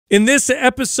In this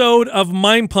episode of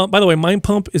Mind Pump, by the way, Mind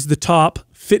Pump is the top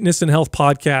fitness and health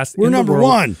podcast We're in the number world.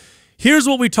 one. Here's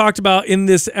what we talked about in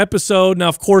this episode. Now,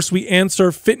 of course, we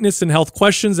answer fitness and health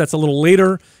questions. That's a little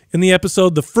later in the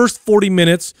episode. The first 40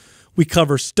 minutes, we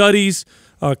cover studies,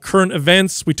 current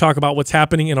events. We talk about what's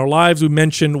happening in our lives. We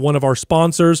mentioned one of our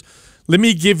sponsors. Let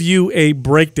me give you a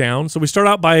breakdown. So we start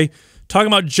out by talking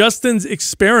about Justin's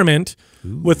experiment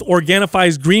with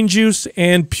Organifi's green juice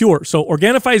and Pure. So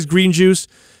Organifi's green juice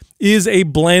is a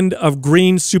blend of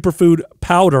green superfood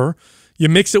powder. You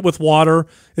mix it with water.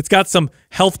 It's got some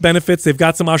health benefits. They've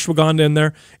got some ashwagandha in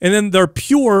there. And then their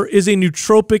Pure is a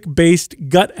nootropic-based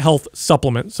gut health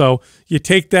supplement. So you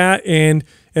take that and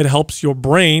it helps your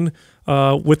brain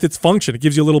with its function. It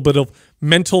gives you a little bit of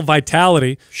mental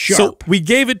vitality. Sharp. So we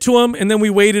gave it to him, and then we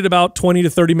waited about 20 to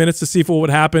 30 minutes to see if what would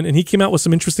happen, and he came out with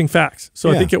some interesting facts.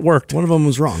 So I think it worked. One of them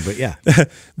was wrong, but yeah.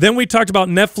 Then we talked about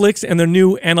Netflix and their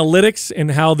new analytics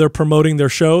and how they're promoting their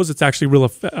shows. It's actually real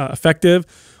effective.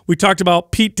 We talked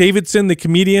about Pete Davidson, the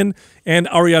comedian, and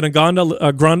Ariana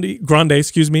Grande,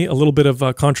 excuse me, a little bit of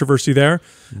controversy there.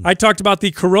 I talked about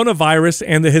the coronavirus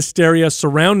and the hysteria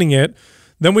surrounding it.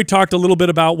 Then we talked a little bit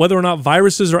about whether or not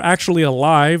viruses are actually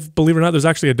alive. Believe it or not, there's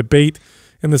actually a debate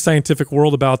in the scientific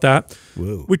world about that.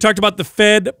 Whoa. We talked about the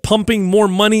Fed pumping more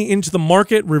money into the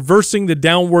market, reversing the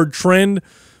downward trend.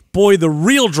 Boy, the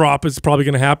real drop is probably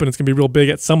going to happen. It's going to be real big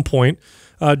at some point.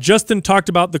 Justin talked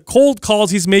about the cold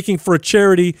calls he's making for a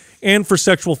charity and for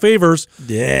sexual favors.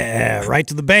 Yeah, right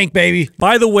to the bank, baby.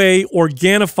 By the way,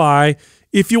 Organifi,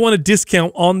 if you want a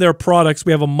discount on their products,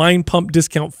 we have a Mind Pump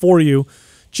discount for you.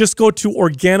 Just go to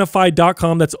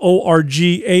Organifi.com. That's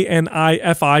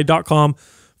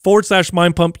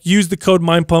Organifi.com/Mind Pump. Use the code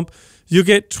Mind Pump. You'll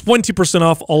get 20%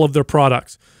 off all of their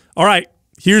products. All right,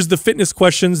 here's the fitness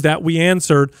questions that we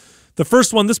answered. The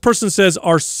first one, this person says,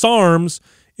 are SARMs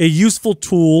a useful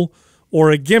tool or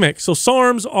a gimmick? So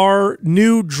SARMs are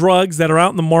new drugs that are out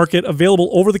in the market, available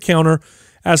over the counter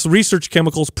as research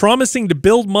chemicals, promising to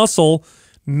build muscle,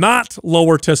 not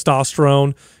lower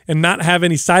testosterone, and not have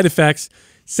any side effects.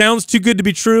 Sounds too good to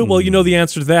be true? Well, you know the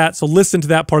answer to that, so listen to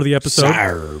that part of the episode.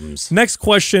 SARMs. Next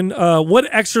question, what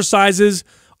exercises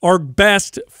are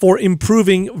best for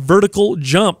improving vertical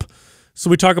jump? So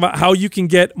we talk about how you can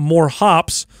get more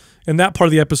hops in that part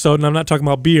of the episode, and I'm not talking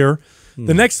about beer.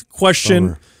 The next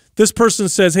question, this person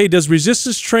says, hey, does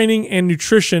resistance training and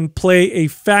nutrition play a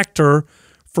factor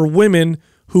for women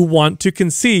who want to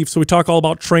conceive? So we talk all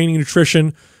about training,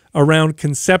 nutrition around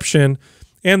conception.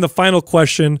 And the final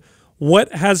question,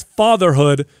 what has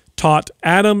fatherhood taught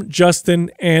Adam,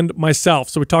 Justin, and myself?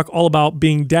 So we talk all about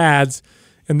being dads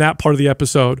in that part of the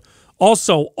episode.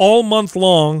 Also, all month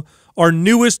long, our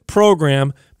newest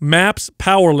program, MAPS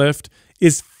Powerlift,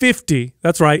 is 50,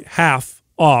 that's right, half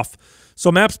off.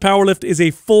 So MAPS Powerlift is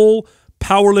a full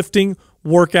powerlifting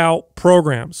workout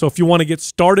program. So if you want to get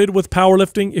started with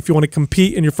powerlifting, if you want to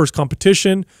compete in your first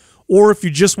competition, or if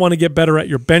you just want to get better at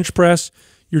your bench press,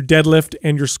 your deadlift,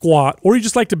 and your squat, or you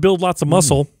just like to build lots of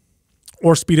muscle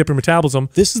or speed up your metabolism.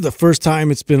 This is the first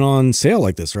time it's been on sale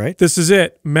like this, right? This is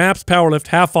it. MAPS Powerlift,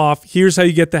 half off. Here's how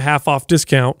you get the half off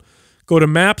discount. Go to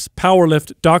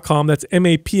mapspowerlift.com. That's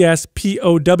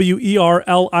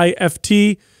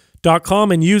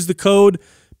MAPSPOWERLIFT.com and use the code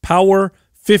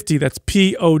POWER50. That's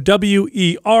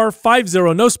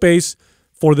POWER50, no space,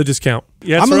 for the discount.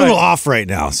 Yeah, I'm a little off right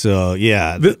now, so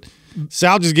yeah.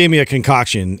 Sal just gave me a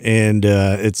concoction, and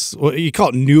it's what you call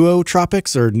it,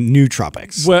 nootropics or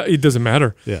nootropics. Well, it doesn't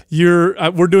matter. Yeah,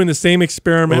 we're doing the same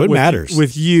experiment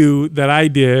with you that I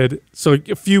did. So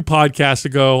a few podcasts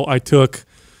ago, I took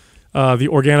the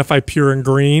Organifi Pure and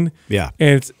Green. Yeah,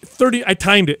 and it's 30. I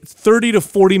timed it. It's 30 to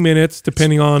 40 minutes,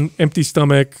 depending on empty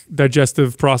stomach,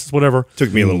 digestive process, whatever.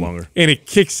 Took me a little longer, and it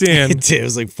kicks in. It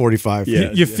was like 45.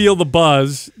 Yeah, you feel the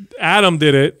buzz. Adam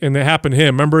did it, and it happened to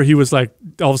him. Remember, he was like,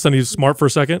 all of a sudden, he was smart for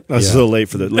a second. I was a little late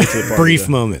for the part. Brief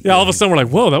moment. Yeah, all of a sudden, we're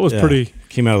like, whoa, that was pretty.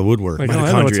 Came out of the woodwork. Like, oh,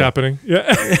 I know what's happening.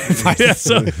 Yeah. Yeah.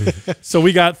 So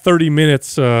we got 30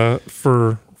 minutes for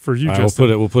you,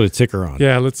 Justin. We'll put a ticker on.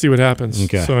 Yeah, let's see what happens.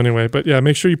 Okay. So anyway, but yeah,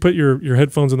 make sure you put your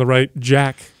headphones in the right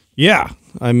jack. Yeah.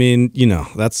 I mean, you know,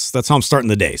 that's how I'm starting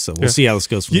the day. So we'll see how this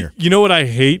goes from here. You know what I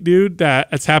hate, dude?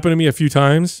 That's happened to me a few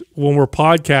times when we're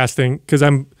podcasting, because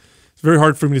it's very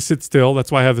hard for me to sit still.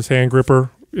 That's why I have this hand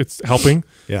gripper. It's helping.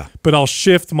 Yeah. But I'll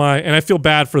shift and I feel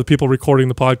bad for the people recording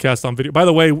the podcast on video. By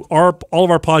the way, all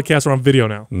of our podcasts are on video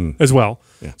now as well.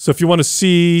 Yeah. So if you want to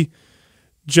see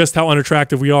just how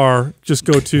unattractive we are, just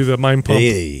go to the Mind Pump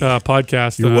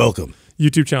podcast. You're welcome.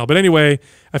 YouTube channel. But anyway,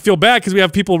 I feel bad because we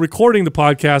have people recording the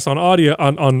podcast on audio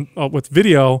with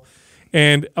video,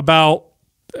 and about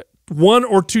 1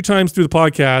 or 2 times through the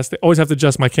podcast, I always have to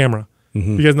adjust my camera.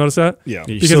 You guys notice that? Yeah.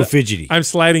 You're so fidgety. I'm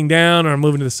sliding down or I'm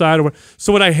moving to the side.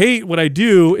 So what I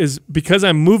do is because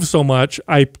I move so much,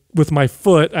 with my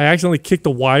foot, I accidentally kick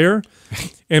the wire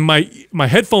and my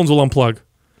headphones will unplug.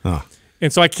 Huh.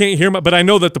 And so I can't hear but I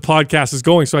know that the podcast is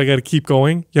going, so I got to keep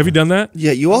going. Have you done that?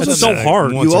 Yeah, you also That's so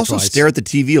hard. You also stare at the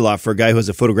TV a lot for a guy who has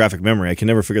a photographic memory. I can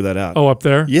never figure that out. Oh, up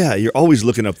there? Yeah, you're always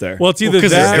looking up there. Well, it's either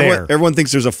that. Everyone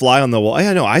thinks there's a fly on the wall.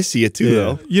 Yeah, I know. I see it too,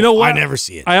 though. You know what? I never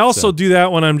see it. I also do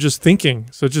that when I'm just thinking,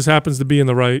 so it just happens to be in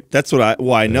the right. That's what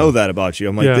I know that about you.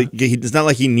 I'm like, it's not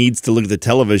like he needs to look at the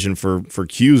television for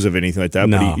cues of anything like that,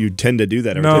 but you tend to do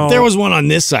that every time. If there was one on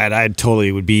this side, I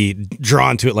totally would be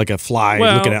drawn to it like a fly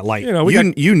looking at light. You know,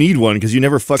 you need one because you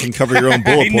never fucking cover your own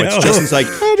bullet points. Justin's like,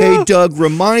 hey, Doug,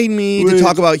 remind me to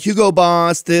talk about Hugo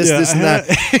Boss, this, and that.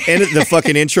 And the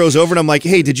fucking intro's over, and I'm like,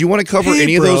 hey, did you want to cover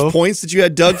any of those points that you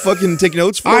had Doug fucking take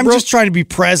notes for, I'm bro? just trying to be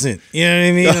present. You know what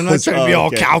I mean? I'm not trying to be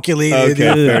all calculated.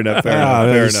 Okay,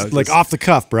 fair enough. Like off the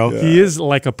cuff, bro. He is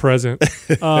like a present.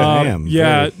 Damn.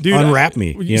 Yeah, dude. Unwrap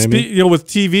me. You know what I mean? You know, with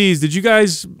TVs, did you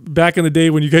guys, back in the day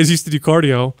when you guys used to do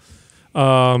cardio,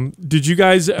 did you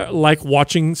guys like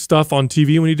watching stuff on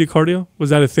TV when you did cardio? Was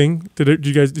that a thing? Did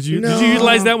you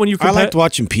utilize that when you? I liked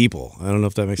watching people. I don't know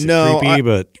if that makes it creepy,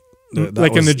 but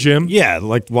like in the gym. Yeah,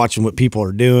 like watching what people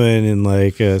are doing and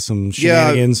like some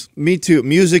shenanigans. Yeah, me too.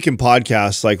 Music and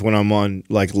podcasts. Like when I'm on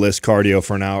like list cardio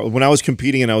for an hour. When I was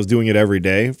competing and I was doing it every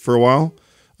day for a while,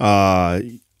 I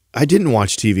didn't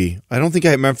watch TV. I don't think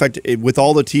matter of fact, with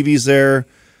all the TVs there.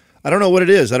 I don't know what it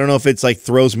is. I don't know if it's like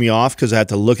throws me off because I have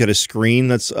to look at a screen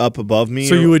that's up above me.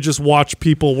 So you would just watch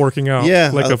people working out,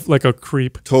 like a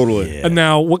creep. Totally. Yeah. And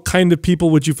now, what kind of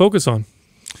people would you focus on,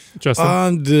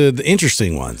 Justin? The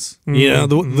interesting ones. You know,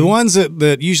 the ones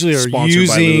that usually are sponsored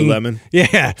using by Lululemon.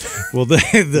 Yeah. Well,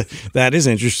 that is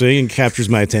interesting and captures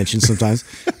my attention sometimes.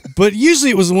 But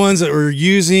usually it was the ones that were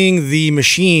using the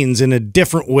machines in a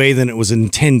different way than it was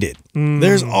intended.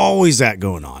 There's always that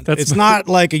going on. It's not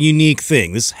like a unique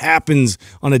thing. This happens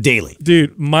on a daily.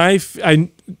 Dude, to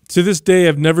this day,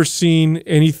 I've never seen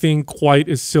anything quite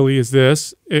as silly as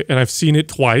this, and I've seen it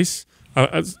twice.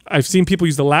 I've seen people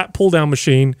use the lat pull-down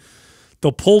machine.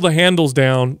 They'll pull the handles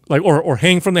down, like or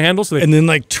hang from the handles, and then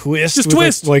like twist, just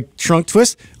twist, like trunk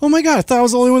twist. Oh my god! I thought I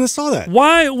was the only one that saw that.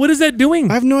 Why? What is that doing?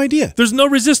 I have no idea. There's no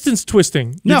resistance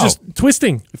twisting. You're just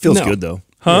twisting. It feels good though,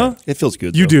 huh? Yeah, it feels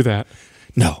good. You do that?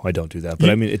 No, I don't do that.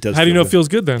 But I mean, it does. How do you know it feels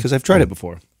good then? Because I've tried it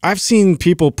before. I've seen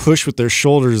people push with their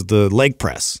shoulders the leg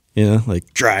press. You know,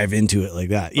 like drive into it like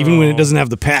that, even when it doesn't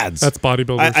have the pads. That's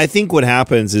bodybuilders. I think what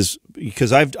happens is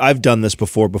because I've done this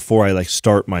before I like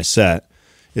start my set.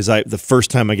 Is the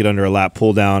first time I get under a lat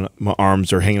pull down, my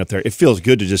arms are hanging up there. It feels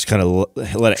good to just kind of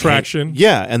let it traction. Hang.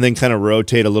 Yeah, and then kind of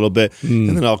rotate a little bit,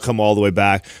 and then I'll come all the way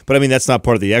back. But I mean, that's not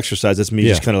part of the exercise. That's me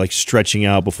just kind of like stretching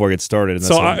out before I get started. And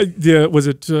so was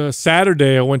it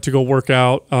Saturday? I went to go work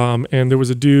out, and there was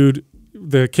a dude,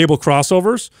 the cable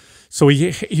crossovers. So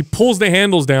he pulls the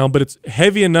handles down, but it's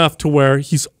heavy enough to where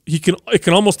it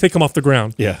can almost take him off the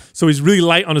ground. Yeah. So he's really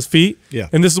light on his feet. Yeah.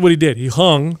 And this is what he did. He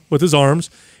hung with his arms,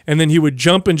 and then he would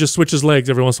jump and just switch his legs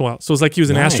every once in a while. So it's like he was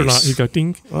an astronaut. He'd go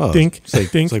dink, dink,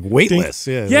 dink. It's like weightless.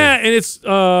 Dink. Yeah. And it's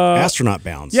astronaut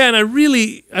bounds. Yeah, and I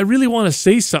really want to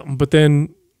say something, but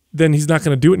then he's not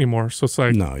going to do it anymore. So it's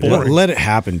like let it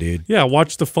happen, dude. Yeah,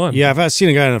 watch the fun. Yeah, I've seen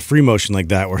a guy in a free motion like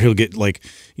that where he'll get like,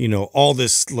 you know, all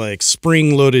this like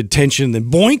spring-loaded tension,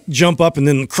 then boink, jump up, and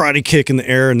then karate kick in the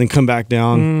air, and then come back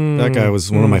down. That guy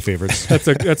was one of my favorites. That's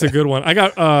a good one. I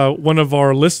got one of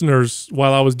our listeners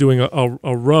while I was doing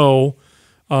a row,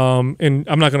 and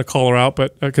I'm not going to call her out,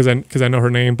 but because I know her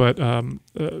name, but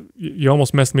you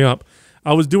almost messed me up.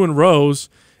 I was doing rows,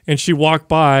 and she walked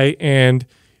by, and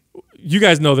you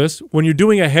guys know this. When you're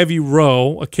doing a heavy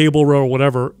row, a cable row or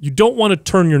whatever, you don't want to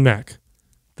turn your neck.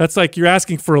 That's like you're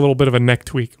asking for a little bit of a neck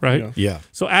tweak, right? Yeah.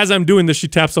 So as I'm doing this, she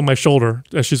taps on my shoulder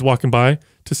as she's walking by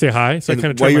to say hi. So I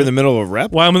kind of while you're in the middle of a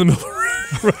rep? While I'm in the middle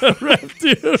of a rep,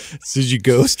 dude. Did you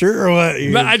ghost her or what?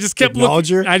 No, I just kept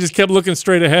looking. I just kept looking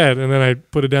straight ahead, and then I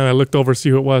put it down. I looked over to see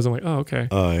who it was. I'm like, oh, okay.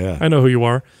 Oh, yeah. I know who you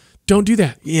are. Don't do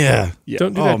that. Yeah.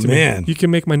 Don't do that to me. You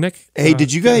can make my neck. Hey,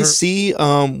 did you guys see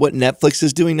what Netflix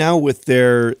is doing now with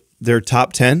their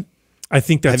top 10? I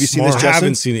think that's Have you seen smart. this, Justin? I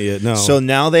haven't seen it yet, no. So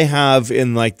now they have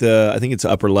in like I think it's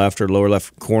upper left or lower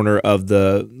left corner of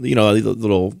the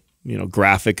little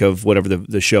graphic of whatever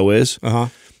the show is.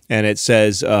 And it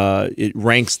says it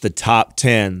ranks the top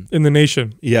 10 in the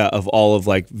nation. Yeah, of all of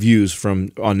like views on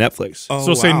Netflix. Oh,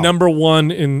 so say number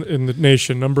 1 in the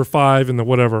nation, number 5 in the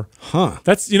whatever. Huh.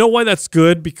 That's why that's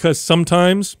good, because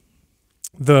sometimes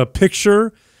the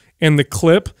picture and the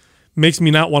clip makes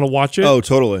me not want to watch it. Oh,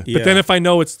 totally. But then if I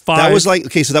know it's 5, That was like,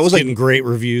 okay, so that was like Getting great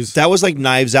reviews. that was like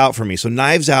Knives Out for me. So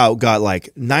Knives Out got like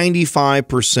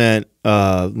 95%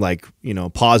 like, you know,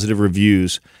 positive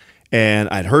reviews, and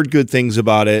I'd heard good things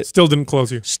about it. still didn't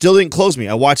close you. Still didn't close me.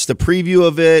 I watched the preview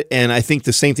of it, and I think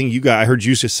the same thing you got. I heard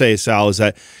you just say, Sal, is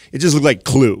that it just looked like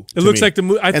Clue. It looks like the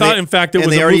movie. I thought, in fact, it was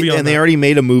a movie on they that. already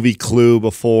made a movie Clue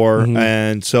before,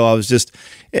 and so I was just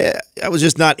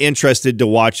not interested to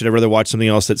watch it. I'd rather watch something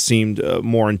else that seemed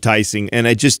more enticing, and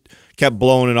I just kept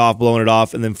blowing it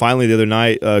off, and then finally the other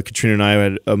night, Katrina and I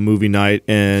had a movie night,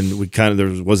 and we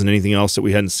there wasn't anything else that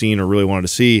we hadn't seen or really wanted to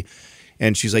see.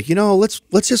 And she's like, you know, let's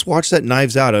just watch that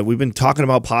Knives Out. We've been talking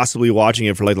about possibly watching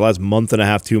it for like the last month and a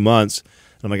half, 2 months.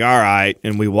 And I'm like, all right.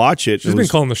 And we watch it. She's been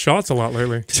calling the shots a lot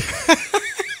lately.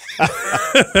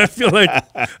 I feel like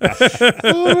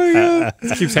Oh my God.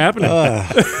 this keeps happening.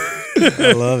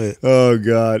 I love it. Oh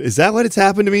God, is that what it's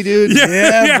happened to me, dude?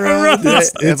 Yeah, bro.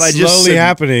 It's slowly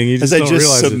happening. You just As I don't just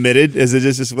realize it. submitted? Is it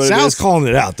just what Sal's it is? calling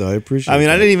it out, though. I appreciate I mean,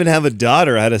 that. I didn't even have a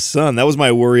daughter. I had a son. That was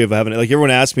my worry of having it. Like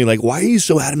everyone asked me, like, why are you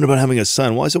so adamant about having a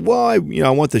son? Well, I said, well, I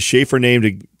want the Schaefer name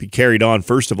to be carried on,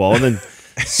 first of all. And then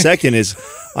second is,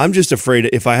 I'm just afraid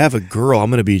if I have a girl, I'm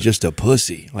going to be just a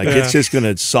pussy. Like it's just going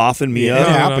to soften me It up.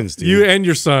 happens, dude. You and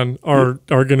your son are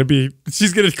going to be.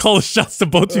 She's going to call the shots to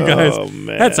both you guys. Oh,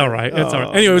 man. That's all right. That's all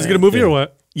right. Anyway, was it a movie or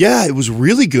what? Yeah, it was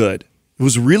really good. It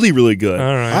was really, really good.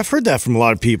 All right. I've heard that from a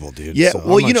lot of people, dude. Yeah, so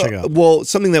well, I'm gonna check it out. well,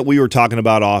 something that we were talking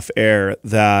about off air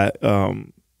that,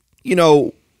 you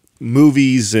know,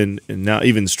 movies and now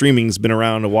even streaming's been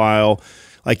around a while.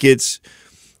 Like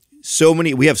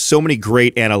we have so many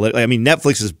great analytics. I mean,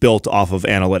 Netflix is built off of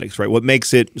analytics, right? What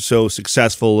makes it so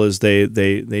successful is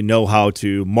they know how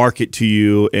to market to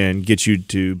you and get you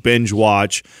to binge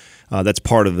watch. That's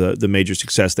part of the major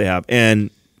success they have.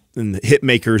 And the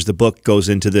Hitmakers, the book goes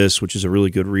into this, which is a really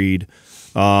good read.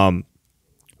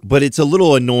 But it's a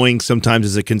little annoying sometimes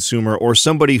as a consumer or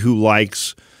somebody who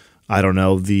likes, I don't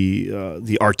know,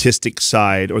 the artistic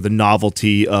side or the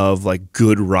novelty of like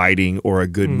good writing or a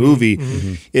good movie,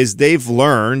 is they've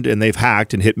learned and they've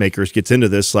hacked, and Hitmakers gets into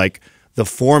this, like the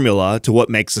formula to what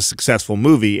makes a successful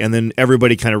movie, and then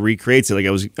everybody kind of recreates it.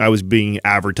 Like I was being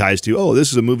advertised to, oh,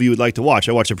 this is a movie you would like to watch.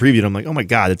 I watched a preview and I'm like, oh my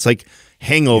God, it's like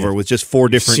Hangover with just 4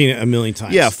 different. Seen it a million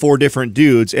times. Yeah, 4 different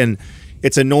dudes, and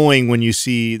it's annoying when you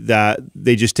see that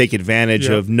they just take advantage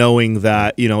of knowing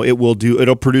that, you know,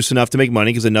 it'll produce enough to make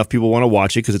money because enough people want to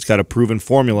watch it because it's got a proven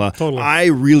formula. Totally. I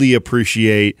really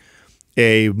appreciate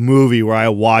a movie where I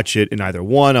watch it and either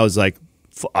one, I was like,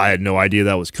 I had no idea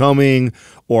that was coming,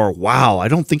 or wow, I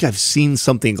don't think I've seen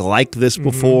something like this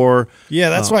before. Yeah,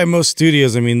 that's why most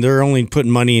studios, I mean, they're only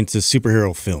putting money into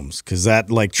superhero films because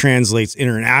that like translates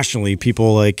internationally.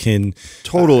 People like can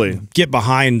Totally get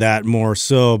behind that more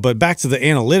so. But back to the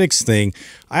analytics thing,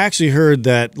 I actually heard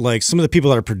that like some of the people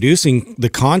that are producing the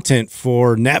content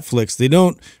for Netflix, they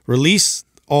don't release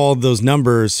all those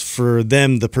numbers for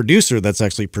them, the producer that's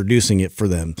actually producing it for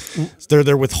them.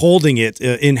 They're withholding it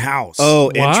in-house.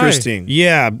 Oh, Why? interesting.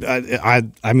 Yeah,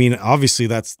 I mean, obviously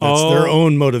that's their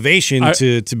own motivation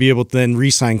to be able to then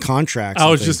re-sign contracts. I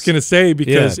was just going to say,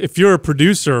 because if you're a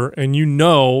producer and you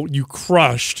know you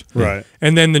crushed, Right.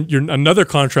 and then another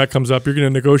contract comes up, you're going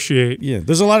to negotiate. Yeah,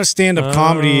 there's a lot of stand-up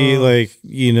comedy, like,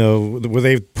 you know, where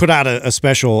they put out a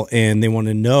special and they want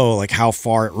to know like how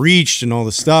far it reached and all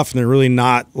this stuff, and they're really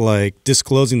not like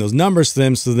disclosing those numbers to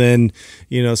them. So then,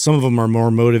 you know, some of them are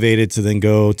more motivated to then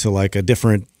go to like a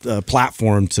different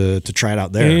platform to try it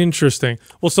out there. Interesting.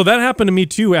 Well, so that happened to me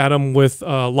too, Adam, with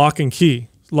Lock and Key.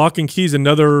 Lock and Key is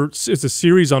it's a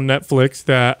series on Netflix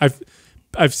that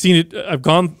I've seen it. I've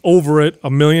gone over it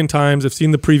a million times. I've seen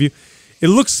the preview. It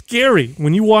looks scary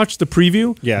when you watch the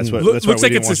preview. Yeah, that's why looks we like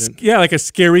didn't it's watch it. like a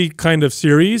scary kind of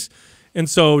series. And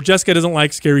so Jessica doesn't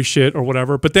like scary shit or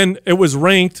whatever. But then it was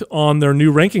ranked on their new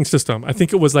ranking system. I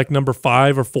think it was like number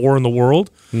 5 or 4 in the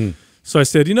world. So I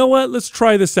said, you know what? Let's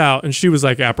try this out. And she was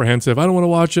like apprehensive. I don't want to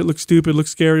watch it. Looks stupid. Looks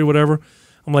scary. Whatever.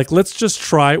 I'm like, let's just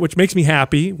try it, which makes me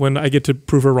happy when I get to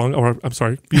prove her wrong. Or I'm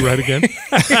sorry, be right again.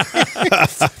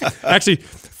 Actually,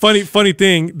 funny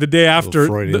thing. The day after,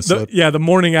 the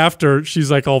morning after, she's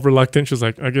like all reluctant. She's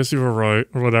like, I guess you were right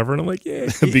or whatever. And I'm like,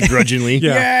 yeah, Begrudgingly.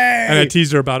 yeah. Yay! And I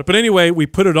teased her about it. But anyway, we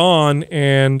put it on,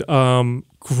 and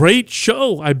great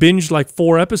show. I binged like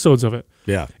 4 episodes of it.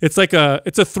 Yeah. It's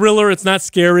a thriller. It's not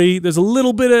scary. There's a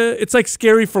little bit of, it's like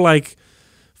scary for like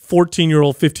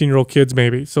 14-year-old, 15-year-old kids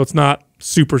maybe. So it's not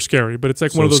super scary, but it's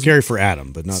like So one of those. scary for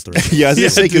Adam, but not the rest. Yeah, I was gonna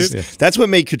say, dude. 'cause that's what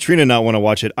made Katrina not want to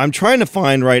watch it. I'm trying to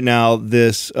find right now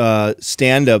this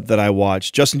stand-up that I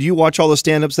watched. Justin, do you watch all the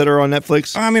stand-ups that are on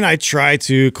Netflix? I mean, I try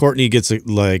to. Courtney gets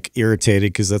like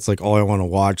irritated because that's like all I want to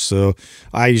watch. So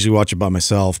I usually watch it by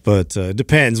myself. But it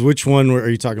depends. Which one are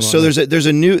you talking about? So there's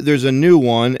a new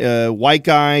one. White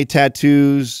guy,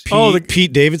 tattoos.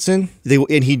 Pete Davidson.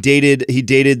 And he dated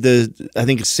the, I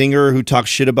think, singer who talks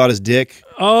shit about his dick.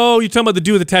 Oh, you're talking about the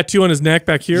dude with the tattoo on his neck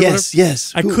back here? Yes,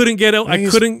 yes. I couldn't get out. I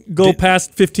couldn't go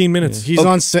past 15 minutes. He's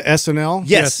on SNL.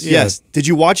 Yes. Did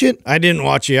you watch it? I didn't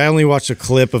watch it. I only watched a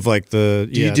clip of like the.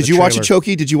 Did you watch it,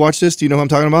 Chokey? Did you watch this? Do you know who I'm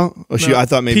talking about? Oh, No. I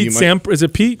thought maybe Pete you might. Is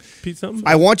it Pete? Pete something?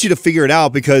 I want you to figure it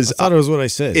out because I thought it was what I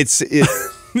said. I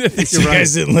think you you're right.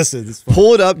 guys didn't listen. It's fine.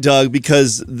 pull it up, Doug,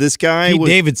 because this guy Pete was,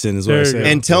 Davidson is what I There you said. go.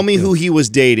 and tell me who he was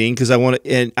dating because I want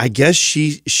to. And I guess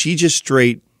she just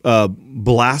straight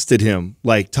blasted him,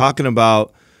 like talking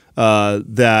about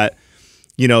that.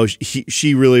 You know,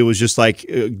 she really was just like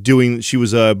she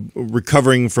was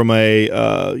recovering from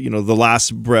the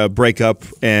last breakup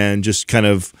and just kind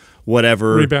of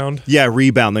whatever. Rebound. Yeah,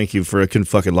 rebound. Thank you for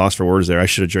fucking lost for words there. I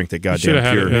should have drank that goddamn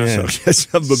had pure. it, yeah. So,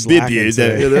 I'm a Slacking bibby.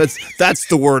 today. That's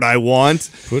the word I want.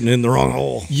 Putting it in the wrong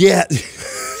hole. Yeah.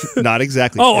 Not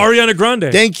exactly. Oh, Ariana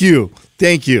Grande. Thank you.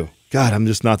 God, I'm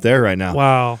just not there right now.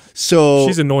 Wow. So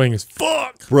She's annoying as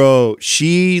fuck. bro,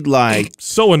 she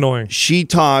So annoying. she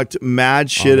talked mad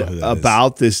shit know who that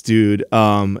about this dude.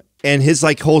 And his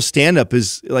like whole stand up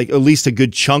is like at least a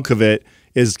good chunk of it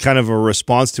is kind of a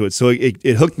response to it. So it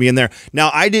hooked me in there.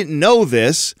 Now I didn't know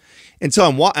this until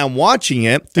I'm watching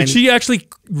it. Did and she actually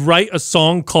write a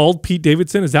song called Pete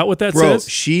Davidson? Is that what that bro, says?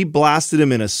 she blasted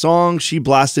him in a song. She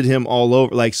blasted him all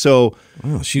over. Like, so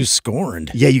Oh, she was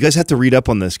scorned. yeah, you guys have to read up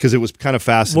on this because it was kind of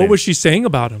fascinating. What was she saying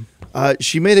about him?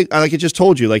 She made it like I just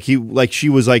told you. Like he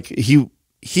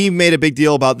made a big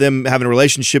deal about them having a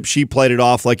relationship. She played it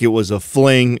off like it was a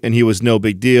fling and he was no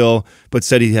big deal, but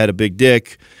said he had a big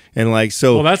dick. And like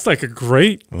so, Well, that's like a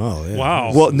great. Oh, yeah.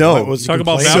 Wow. well, no. What was he Talk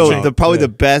about complaining vouching. So probably the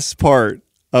best part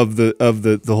of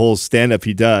the whole stand up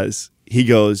he does, he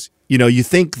goes, you know, you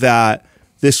think that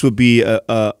this would be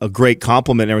a great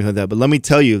compliment and everything like that, but let me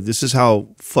tell you, this is how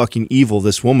fucking evil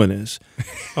this woman is.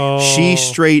 Oh. She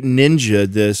straight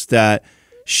ninja'd this, that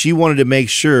she wanted to make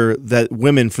sure that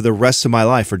women for the rest of my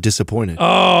life are disappointed.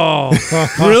 Oh,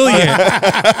 brilliant.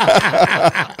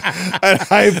 And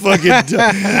I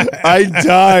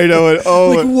died. I went,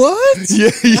 oh, Like, what?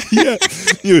 yeah.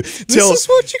 You tell, is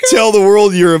what you got? tell the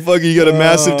world you got a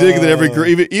massive dick, and then every girl,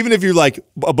 even if you're like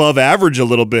above average a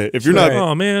little bit, if you're not,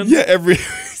 Oh man. yeah, every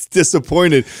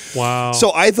disappointed. Wow.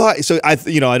 So I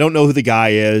don't know who the guy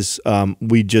is.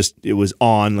 It was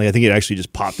on. Like I think it actually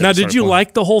just popped. Now, and did started you playing.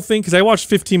 like the whole thing? Because I watched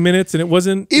 15 minutes and it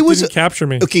wasn't. It was didn't capture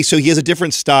me. Okay, so he has a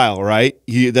different style, right?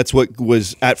 That's what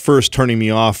was at first turning me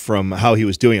off from how he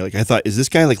was doing it. Like I thought, is this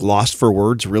guy like lost for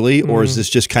words, really, or is this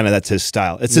just kind of that's his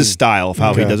style? It's his style of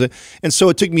how he does it. And so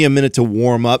it took me a minute to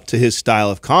warm up to his style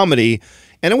of comedy,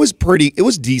 and it was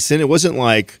decent. It wasn't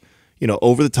like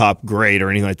over the top great or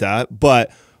anything like that,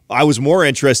 but I was more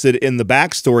interested in the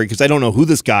backstory because I don't know who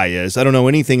this guy is. I don't know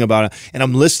anything about it, and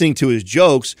I'm listening to his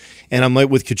jokes, and I'm like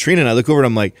with Katrina, and I look over and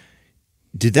I'm like,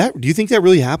 do you think that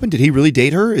really happened? Did he really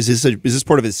date her? Is this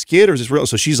part of his skit or is this real?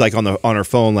 So she's like on her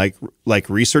phone, like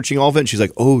researching all of it. And she's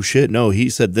like, oh shit, no, he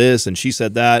said this and she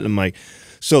said that. And I'm like,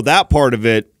 so that part of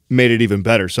it made it even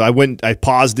better. So I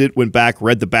paused it, went back,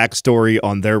 read the backstory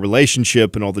on their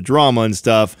relationship and all the drama and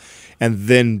stuff, and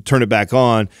then turned it back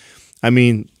on. I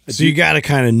mean, So you got to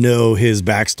kind of know his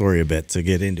backstory a bit to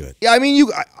get into it. yeah, I mean,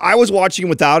 I was watching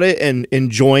without it and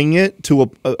enjoying it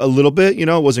to a little bit. It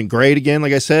wasn't great again,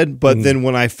 like I said. But then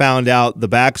when I found out the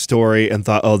backstory and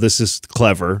thought, oh, this is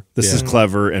clever. This is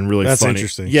clever and really That's funny.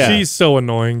 interesting. Yeah. She's so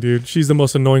annoying, dude. She's the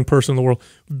most annoying person in the world.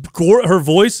 Her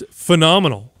voice,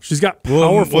 phenomenal. She's got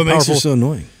powerful. What makes her powerful. so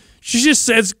annoying? She just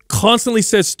constantly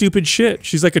says stupid shit.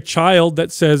 She's like a child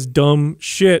that says dumb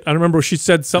shit. I remember she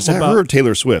said Is something that about. her or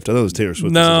Taylor Swift? I thought it was Taylor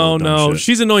Swift. that said all the dumb No, shit.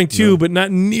 she's annoying too, but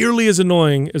not nearly as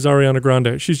annoying as Ariana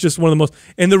Grande. She's just one of the most.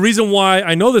 And the reason why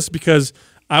I know this because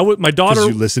my daughter.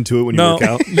 Did you listen to it when you no, work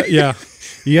out? yeah,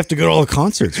 You have to go to all the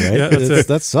concerts, right? Yeah, that's it.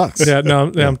 That sucks. yeah,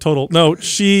 no, yeah, I'm total. No,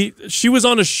 she was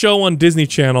on a show on Disney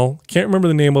Channel. Can't remember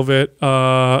the name of it.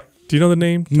 Do you know the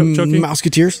name? Chucky?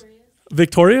 Mouseketeers?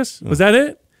 Victorious? Was that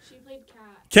it? She played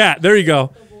Cat. Cat. There you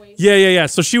go. The voice. Yeah.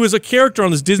 So she was a character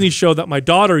on this Disney show that my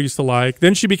daughter used to like.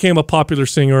 Then she became a popular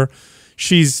singer.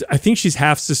 I think she's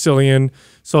half Sicilian.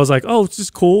 So I was like, oh, it's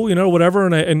just cool, you know, whatever.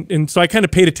 And so I kind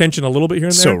of paid attention a little bit here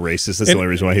and there. So racist. That's the only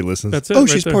reason why he listens. That's it. Oh, right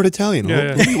she's there. part Italian.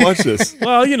 Yeah, Let me watch this.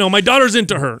 Well, you know, my daughter's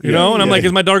into her, you know, and I'm like,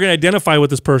 is my daughter going to identify with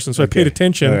this person? So I paid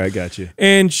attention. All right, I got you.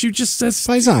 And she just says,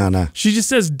 Paisana. she just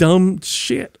says dumb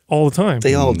shit all the time.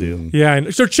 They all do. Yeah, and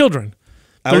they're children.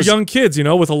 They're young kids, you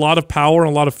know, with a lot of power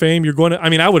and a lot of fame. You're going to, I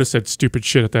mean, I would have said stupid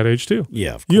shit at that age too.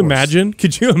 Yeah, of You course. imagine?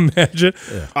 Could you imagine?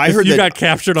 Yeah. I if heard you that got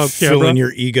captured on camera. Filling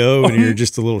your ego and you're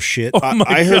just a little shit.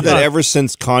 I heard that ever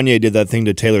since Kanye did that thing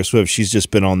to Taylor Swift, she's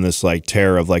just been on this like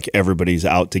tear of like everybody's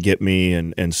out to get me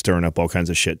and stirring up all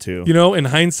kinds of shit too. You know, in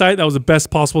hindsight, that was the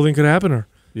best possible thing could happen to her.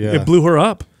 Yeah. It blew her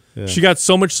up. Yeah. She got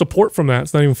so much support from that.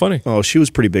 It's not even funny. Oh, she was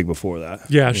pretty big before that.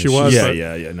 Yeah, she was. Yeah, but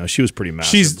yeah. No, she was pretty massive.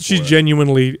 She's before that.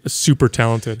 genuinely super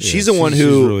talented. She's the one she's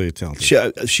who really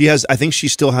talented. she has. I think she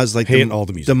still has like all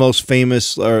the music. the most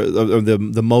famous or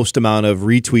the most amount of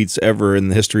retweets ever in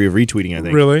the history of retweeting. I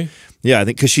think. Really? Yeah, I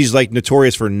think because she's like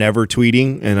notorious for never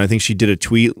tweeting, and I think she did a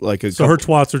tweet like a. So her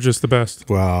twats are just the best.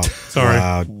 Wow. Sorry.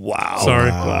 Wow. Sorry.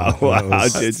 Wow.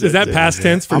 Is that past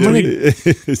tense for I'm gonna-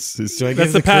 tweeting? Do I That's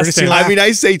give the past courtesy tense. laugh? I mean,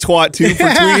 I say twat too for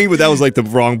tweeting, but that was like the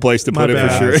wrong place to My put it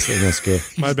bad. for sure. That's good.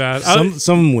 My bad.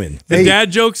 Some win. The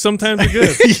dad jokes sometimes are good.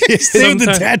 Save the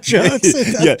Sometimes- dad jokes.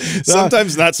 Yeah,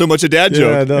 sometimes not so much a dad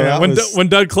joke. no, Yeah, that when, was- when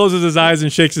Doug closes his eyes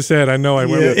and shakes his head, I know I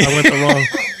went the wrong.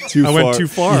 Too I far. went too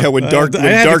far. Yeah, when dark, I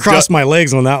when had to dark, cross my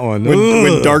legs on that one.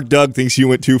 when Dark Doug thinks you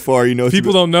went too far, you know. it's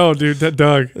People don't know, dude. That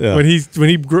Doug, Yeah. when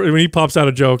he pops out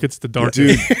a joke, it's the dark.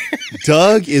 Dude,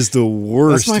 Doug is the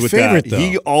worst That's my with favorite, that. though.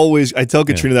 He always, I tell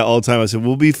Katrina that all the time. I said,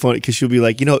 we'll be funny because she'll be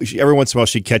like, you know, every once in a while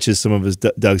she catches some of his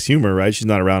Doug's humor, right? She's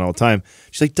not around all the time.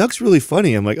 She's like, Doug's really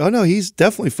funny. I'm like, oh no, he's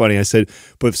definitely funny. I said,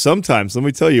 but sometimes, let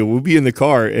me tell you, we'll be in the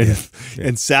car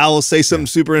and Sal will say something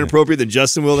super inappropriate, then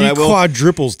Justin will, then I He will.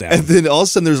 quadruples down. And then all of a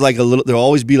sudden there's like a little, there'll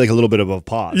always be like a little bit of a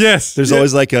pause. Yes. There's Yeah.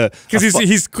 always like a. Because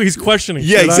he's questioning.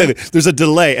 Yeah, Should I? exactly. There's a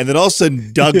delay, and then all of a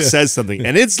sudden Doug says something,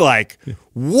 and it's like,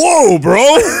 "Whoa, bro!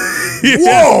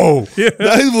 Whoa!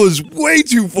 That was way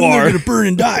too far." They're gonna burn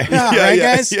and die. Yeah,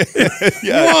 guys?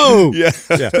 Yeah. Whoa! Yeah.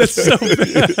 That's so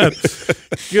bad.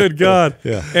 Good God.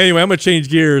 Yeah. Anyway, I'm gonna change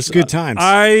gears. Good times.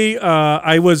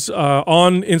 I was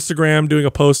on Instagram doing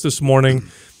a post this morning,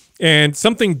 and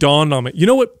something dawned on me. You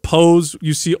know what pose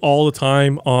you see all the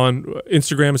time on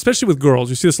Instagram, especially with girls?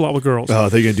 You see this a lot with girls. Oh,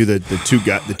 they're gonna do the two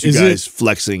Is guys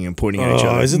flexing and pointing at each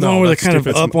other. Is it the No, one where they're that's kind of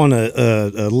stupid. up on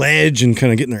a ledge and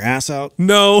kind of getting their ass out?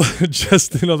 No,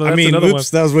 just that's I mean, another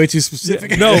oops, that was way too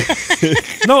specific. one.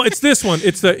 No, it's this one.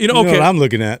 It's the You know okay. what I'm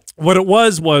looking at. What it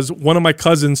was one of my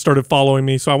cousins started following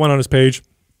me, so I went on his page,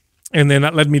 and then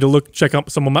that led me to check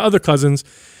out some of my other cousins,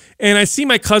 and I see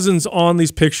my cousins on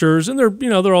these pictures, and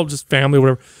they're all just family or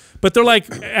whatever, but they're like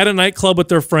at a nightclub with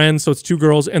their friends, so it's two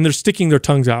girls, and they're sticking their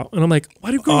tongues out, and I'm like, why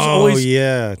do girls always?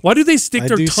 Yeah. Why do they stick I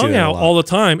their do see tongue that a out lot. all the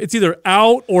time? It's either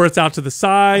out or it's out to the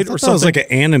side or That something. was like an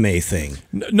anime thing.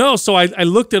 No, so I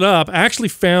looked it up. I actually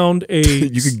found a.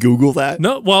 You could Google that.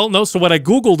 No. So what I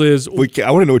Googled is Wait,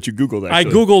 I want to know what you Googled. I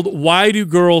Actually. Googled why do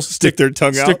girls Stick their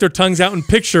tongue out? stick their tongues out in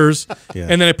pictures, Yeah.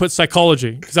 and then I put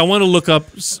psychology because I want to look up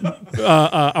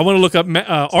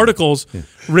articles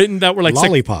written that were like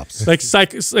Lollipops. like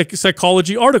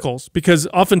psychology articles, because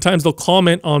oftentimes they'll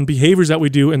comment on behaviors that we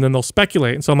do and then they'll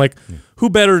speculate. And so I'm like, who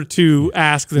better to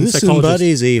ask than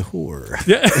psychologists? Somebody's a whore.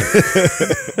 Yeah.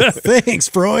 Thanks,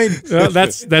 Freud.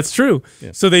 That's true.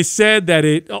 So they said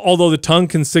that although the tongue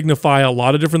can signify a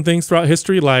lot of different things throughout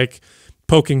history, like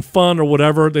poking fun or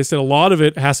whatever, they said a lot of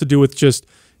it has to do with just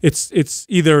it's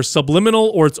either subliminal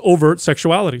or it's overt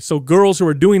sexuality. So girls who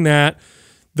are doing that,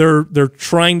 they're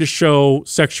trying to show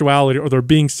sexuality, or they're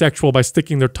being sexual by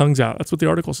sticking their tongues out. That's what the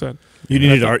article said. You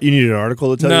needed an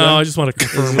article to tell you No, I that? just want to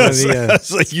confirm.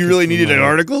 It's like you really needed an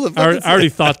article. To I already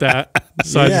thought that,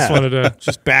 so I just wanted to.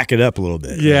 Just back it up a little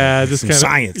bit. Yeah, just Some kind of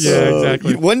science. Yeah,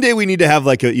 exactly. One day we need to have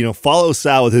like follow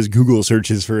Sal with his Google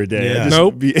searches for a day. Yeah. Just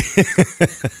Nope. be-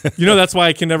 That's why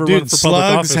I can never run Dude, for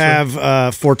public slugs office.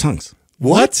 have 4 tongues.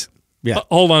 What? Yeah.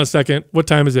 Hold on a second. What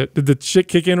time is it? Did the shit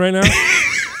kick in right now?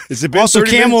 Is it been Also,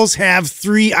 30 minutes? camels have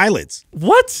 3 eyelids.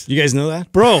 What? You guys know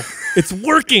that? Bro, it's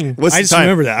working. What's I the just time?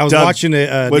 remember that. I was Doug, watching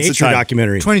a what's the nature time?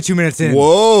 documentary. 22 minutes in.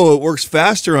 Whoa, it works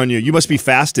faster on you. You must be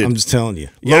fasted. I'm just telling you.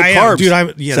 Low carbs.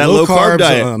 Dude, Is that low carb carbs,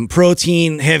 diet?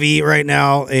 protein heavy right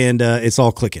now, and it's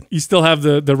all clicking. You still have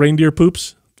the reindeer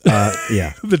poops,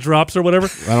 Yeah. the drops or whatever?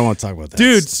 I don't want to talk about that.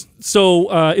 Dude,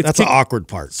 it's That's an awkward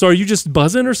part. So are you just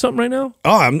buzzing or something right now?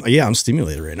 Oh, I'm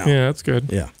stimulated right now. Yeah, that's good.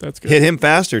 Yeah. That's good. Hit him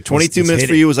faster. 22 let's minutes hit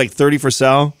for it. you was like 30 for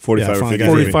Sal, 45 Yeah, for 50.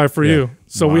 45 for you.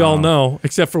 So we all know,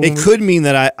 except for when It could mean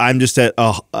that I'm just at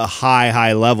a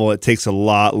high level. It takes a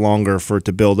lot longer for it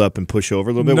to build up and push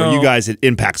over a little bit. No. Where you guys, it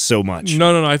impacts so much.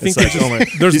 No. I think It's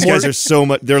like, there's these more. guys are so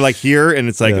much. They're like here, and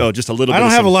it's like, just a little bit. I don't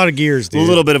of have some- a lot of gears, dude. A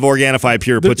little bit of Organifi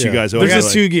Pure puts you guys over. There's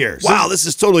just You're 2 gears. Wow, this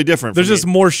is totally different. There's for me. just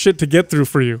more shit to get through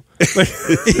for you. Like,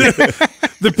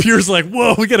 the Pure's like,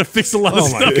 whoa, we got to fix a lot of Oh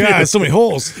stuff. my god, so many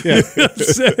holes. Yeah.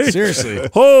 Seriously. Seriously.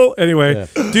 Oh, anyway,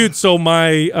 dude. So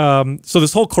so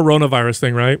this whole coronavirus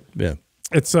thing, right? Yeah.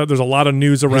 It's there's a lot of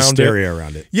news around Hysteria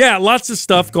around it. Yeah, lots of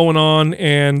stuff going on,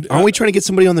 and Aren't we trying to get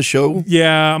somebody on the show?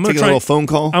 yeah, I'm gonna Take a try. little phone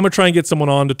call. I'm gonna try and get someone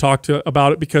on to talk to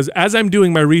about it, because as I'm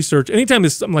doing my research, anytime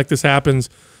something like this happens,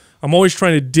 I'm always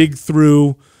trying to dig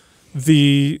through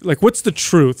what's the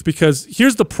truth? Because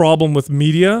here's the problem with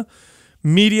media.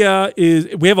 Media is,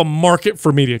 we have a market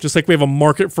for media, just like we have a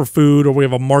market for food or we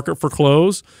have a market for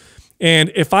clothes.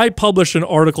 And if I publish an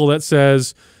article that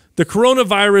says the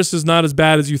coronavirus is not as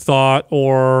bad as you thought,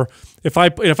 or if I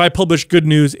publish good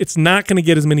news, it's not going to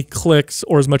get as many clicks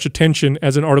or as much attention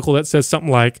as an article that says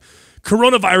something like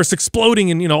coronavirus exploding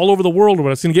and all over the world, or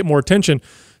what. It's going to get more attention.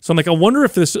 So I'm like, I wonder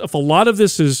if a lot of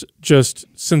this is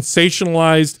just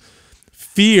sensationalized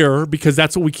fear, because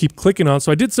that's what we keep clicking on.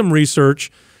 So I did some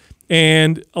research,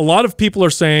 and a lot of people are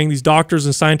saying, these doctors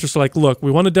and scientists are like, look, we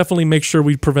want to definitely make sure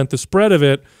we prevent the spread of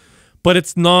it, but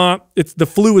the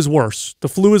flu is worse. The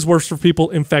flu is worse for people,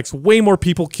 infects way more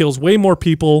people, kills way more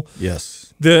people.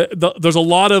 Yes. There's a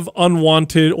lot of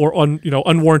unwanted or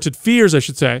unwarranted fears, I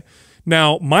should say.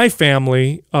 Now, my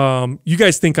family, you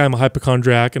guys think I'm a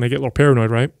hypochondriac and I get a little paranoid,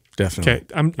 right? Definitely.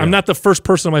 Okay, I'm not the first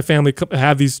person in my family to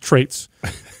have these traits.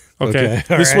 Okay,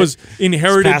 this was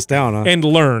inherited, passed down, huh? and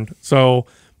learned. So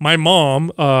my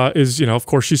mom is, of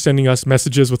course, she's sending us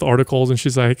messages with articles, and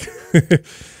she's like,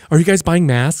 "Are you guys buying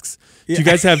masks? Do you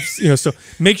guys have, so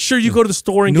make sure you go to the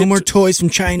store and No get more toys from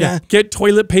China. yeah, get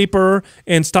toilet paper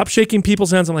and stop shaking people's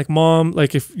hands." I'm like, Mom,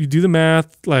 like, if you do the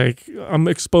math, like, I'm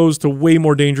exposed to way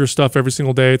more dangerous stuff every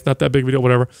single day. It's not that big of a deal,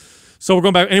 whatever. So we're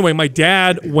going back. Anyway, my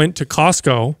dad went to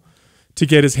Costco to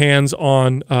get his hands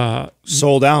on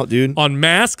Sold out, dude. on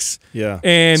masks. Yeah.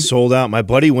 And sold out. My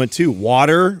buddy went too.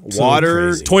 Water,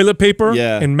 crazy. toilet paper,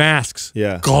 Yeah. and masks.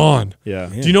 Yeah. Gone. Yeah.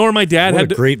 Do you know where my dad What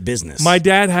had a great business. My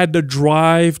dad had to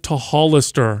drive to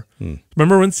Hollister.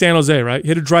 Remember when San Jose, right? He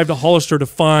had to drive to Hollister to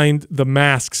find the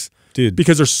masks. Dude,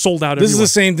 Because they're sold out this everywhere. is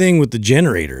the same thing with the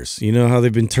generators. You know how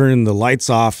they've been turning the lights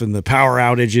off and the power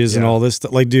outages and all this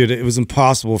stuff. Like, dude, it was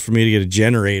impossible for me to get a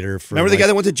generator for Remember the guy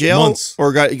that went to jail months.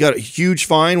 or got a huge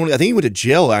fine? I think he went to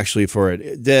jail actually for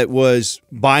it. That was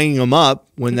buying them up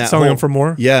when that Selling whole- them for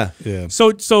more? Yeah. Yeah.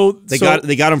 So They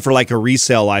got him for like a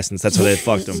resale license. That's why they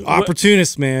fucked him.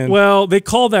 Opportunists, man. Well, they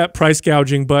call that price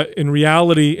gouging, but in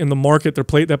reality, in the market,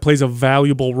 that plays a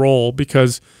valuable role,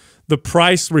 because the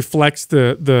price reflects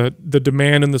the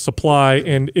demand and the supply.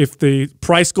 And if the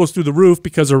price goes through the roof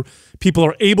because people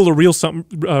are able to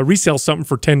resell something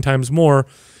for 10 times more,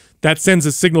 that sends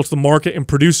a signal to the market, and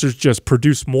producers just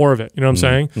produce more of it. You know what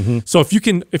I'm saying? So if you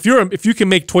can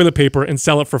make toilet paper and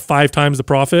sell it for 5 times the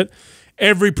profit,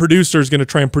 every producer is going to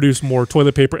try and produce more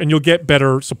toilet paper, and you'll get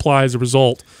better supply as a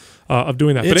result of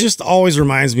doing that. it just always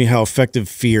reminds me how effective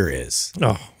fear is.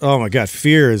 Oh my God.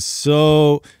 Fear is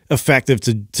so effective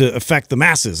to affect the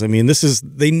masses. I mean,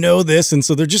 they know this, and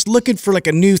so they're just looking for like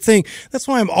a new thing. That's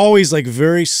why I'm always like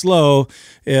very slow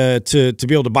to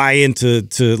be able to buy into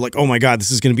like, oh my God,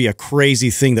 this is going to be a crazy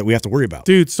thing that we have to worry about.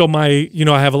 Dude, so I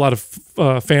have a lot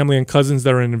of family and cousins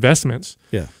that are in investments.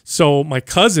 Yeah. So my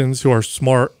cousins, who are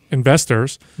smart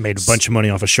investors, Made a bunch of money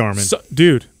off of Charmin.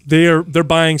 dude, they're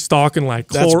buying stock in like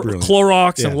That's brilliant.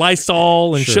 Clorox and Yeah.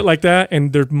 Lysol and shit like that,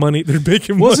 and they're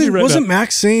making money right Wasn't now.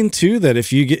 Max saying too that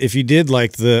if you did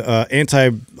like the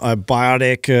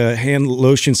antibiotic hand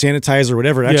lotion sanitizer or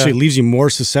whatever, it actually leaves you more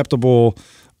susceptible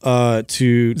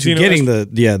to getting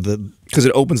the Because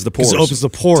it opens the pores. because it opens the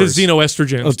pores to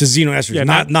xenoestrogens. to xenoestrogen,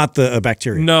 Yeah, not the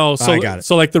bacteria. No, so I got it.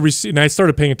 So like the receipt, and I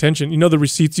started paying attention. You know the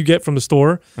receipts you get from the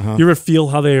store. You ever feel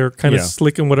how they are kind of Yeah.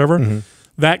 slick and whatever?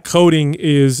 That coating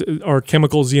are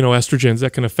chemical xenoestrogens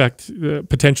that can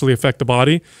potentially affect the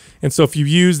body. And so if you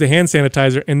use the hand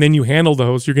sanitizer and then you handle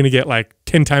those, you're going to get like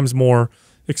 10 times more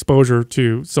exposure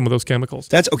to some of those chemicals.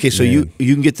 That's okay. So you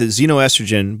can get the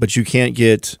xenoestrogen, but you can't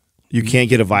get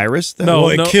a virus. Then? No.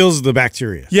 Well, it kills the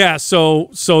bacteria. Yeah, so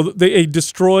it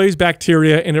destroys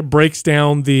bacteria, and it breaks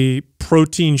down the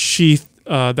protein sheath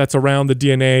that's around the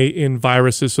DNA in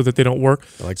viruses so that they don't work.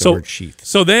 I like the word sheath.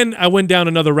 So then I went down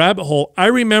another rabbit hole. I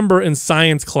remember in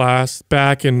science class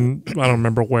back in, I don't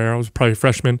remember where, I was probably a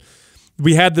freshman,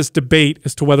 we had this debate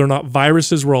as to whether or not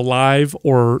viruses were alive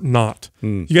or not.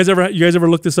 You guys ever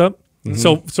look this up?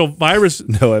 So virus.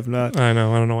 No, I've not. I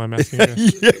know. I don't know why I'm asking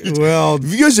you. Well,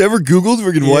 have you guys ever Googled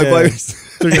freaking white virus?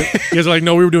 You guys are like,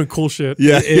 no, we were doing cool shit.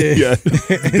 Yeah.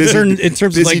 in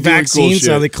terms of like vaccines,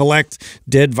 how they collect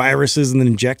dead viruses and then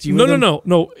inject you with them?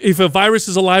 No. If a virus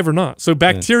is alive or not. So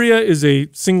bacteria is a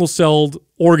single-celled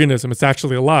organism. It's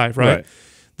actually alive, right?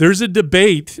 There's a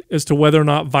debate as to whether or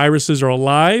not viruses are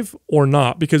alive or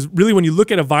not, because really, when you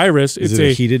look at a virus, is it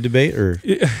a heated debate, or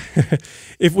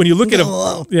when you look at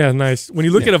when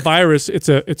you look at a virus, it's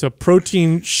a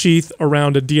protein sheath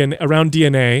around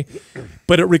DNA,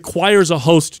 but it requires a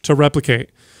host to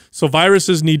replicate. So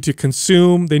viruses need to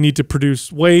consume, they need to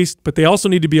produce waste, but they also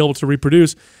need to be able to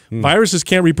reproduce. Viruses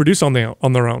can't reproduce on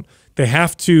their own. They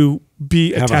have to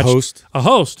be attached. A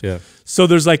host. Yeah. So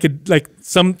there's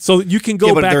so you can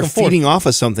go back and forth. They're feeding off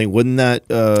of something. Wouldn't that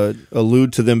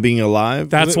allude to them being alive?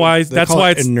 That's why it's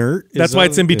inert. That's why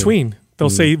it's in between. They'll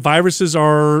say viruses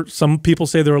are. Some people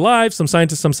say they're alive. Some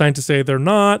scientists say they're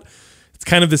not. It's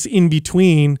kind of this in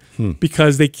between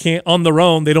because they can't on their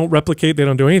own. They don't replicate. They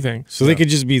don't do anything. So they could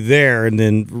just be there and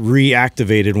then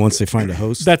reactivated once they find a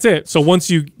host. That's it. So once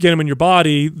you get them in your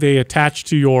body, they attach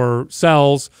to your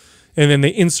cells. And then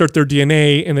they insert their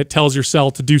DNA, and it tells your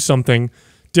cell to do something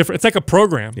different. It's like a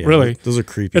program, really. Those are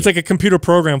creepy. It's like a computer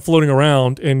program floating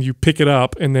around, and you pick it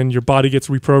up, and then your body gets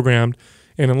reprogrammed.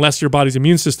 And unless your body's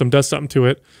immune system does something to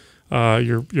it,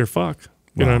 you're fucked.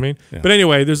 You know what I mean? Yeah. But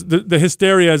anyway, there's the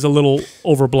hysteria is a little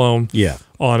overblown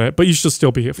on it, but you should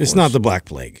still be here for It's not the Black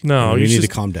Plague. No, you need to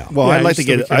calm down. Well, I'd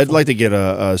like to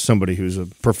get somebody who's a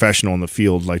professional in the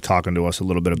field, like talking to us a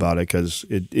little bit about it, because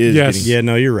it is getting,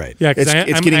 no, you're right. Yeah, because I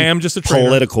am just a trainer.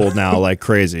 Political now like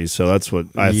crazy, so that's what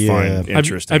I find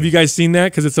interesting. Have you guys seen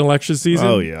that? Because it's election season.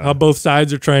 Oh yeah, how both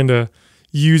sides are trying to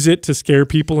use it to scare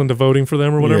people into voting for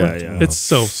them or whatever. Yeah. It's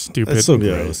so stupid. It's so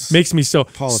gross. Makes me so.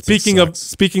 Speaking of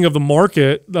the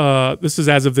market, this is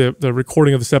as of the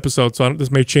recording of this episode, so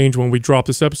this may change when we drop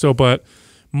this episode, but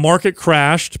market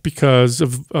crashed because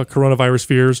of coronavirus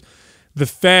fears. The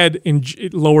Fed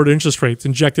lowered interest rates,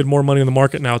 injected more money in the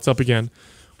market. Now it's up again,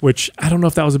 which I don't know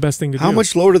if that was the best thing to do. How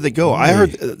much lower did they go? I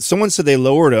heard someone said they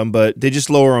lowered them, but they just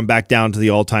lower them back down to the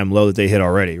all-time low that they hit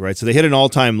already, right? So they hit an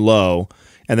all-time low,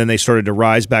 and then they started to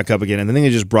rise back up again, and then they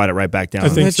just brought it right back down. I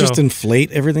think just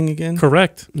inflate everything again?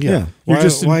 Correct. Yeah.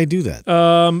 Why do that?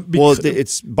 Well,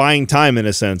 it's buying time in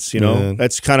a sense, you know? Yeah.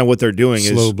 That's kind of what they're doing.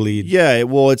 Slow bleed. Yeah,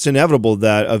 well, it's inevitable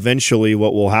that eventually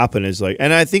what will happen is like,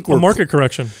 and I think we're... market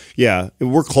correction. Yeah,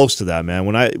 we're close to that, man.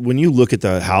 When you look at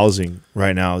the housing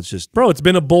right now, it's just... Bro, it's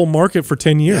been a bull market for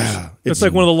 10 years. Yeah, it's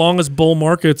like one of the longest bull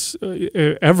markets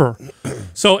ever.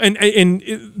 So, and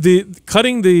the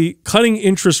cutting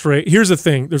interest rate, here's the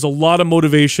thing. There's a lot of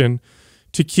motivation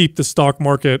to keep the stock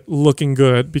market looking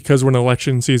good because we're in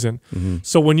election season.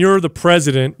 So when you're the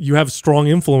president, you have strong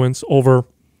influence over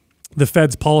the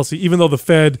Fed's policy, even though the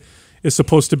Fed is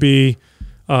supposed to be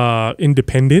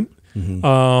independent.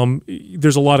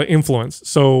 There's a lot of influence.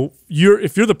 So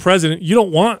if you're the president, you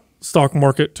don't want stock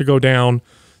market to go down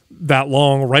that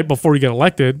long right before you get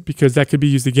elected, because that could be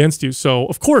used against you. So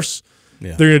of course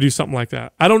they're going to do something like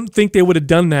that. I don't think they would have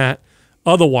done that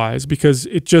otherwise, because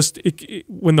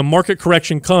when the market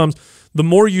correction comes, the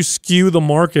more you skew the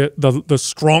market, the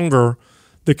stronger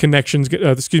the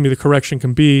the correction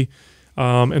can be,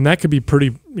 and that could be pretty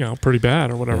bad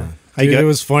or whatever. Yeah. Dude, it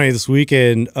was funny this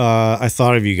weekend. I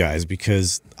thought of you guys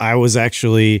because I was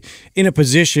actually in a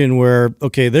position where,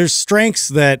 okay, there's strengths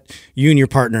that you and your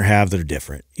partner have that are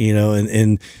different,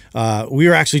 and we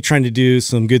were actually trying to do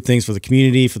some good things for the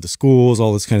community, for the schools,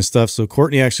 all this kind of stuff. So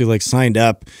Courtney actually signed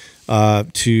up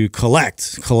to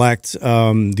collect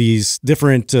these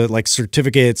different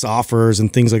certificates, offers,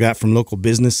 and things like that from local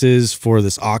businesses for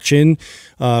this auction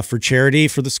for charity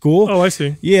for the school. Oh, I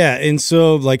see. Yeah, and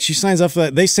so she signs up for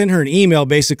that. They send her an email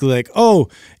basically oh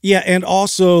yeah, and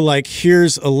also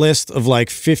here's a list of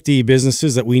 50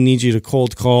 businesses that we need you to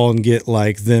cold call and get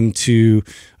them to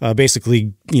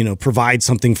basically provide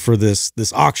something for this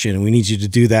auction, and we need you to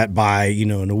do that by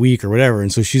in a week or whatever.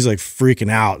 And so she's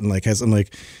freaking out and I'm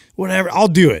like, whatever, I'll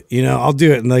do it. I'll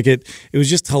do it. And like it was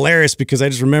just hilarious because I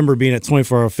just remember being at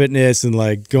 24 Hour Fitness and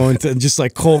like going to just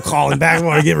like cold calling back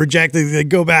when I get rejected, then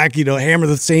go back, hammer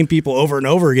the same people over and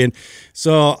over again.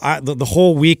 So the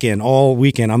whole weekend, all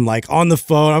weekend, I'm like on the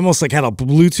phone. I almost like had a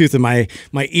Bluetooth in my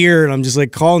ear, and I'm just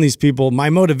like calling these people. My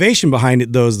motivation behind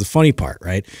it, though, is the funny part,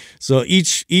 right? So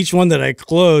each one that I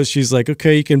close, she's like,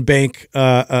 okay, you can bank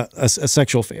a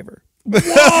sexual favor. Whoa!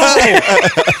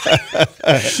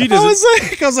 She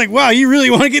doesn't. I was like, wow, you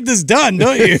really want to get this done,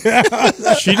 don't you?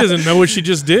 She doesn't know what she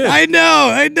just did. I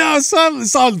know. So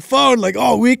it's on the phone like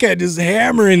all weekend, just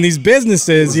hammering these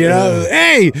businesses.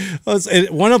 Hey,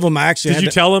 one of them actually. Did you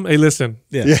tell him? Hey, listen.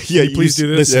 Yeah. Please do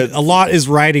this. Listen, a lot is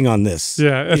riding on this.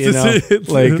 Yeah,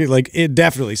 like it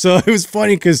definitely. So it was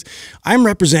funny because I'm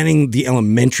representing the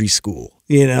elementary school.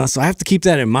 So I have to keep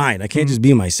that in mind. I can't just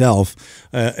be myself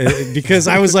because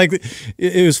I was like,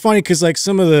 it was funny because like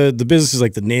some of the businesses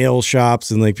like the nail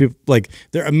shops and like people like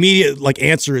their immediate like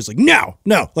answer is like no,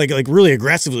 like really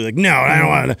aggressively like no, I don't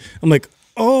want to. I'm like,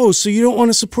 oh, so you don't want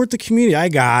to support the community? I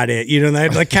got it. And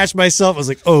I'd like catch myself. I was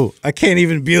like, oh, I can't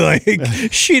even be like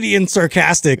shitty and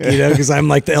sarcastic, because I'm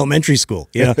like the elementary school,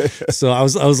 So I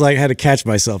was like, I had to catch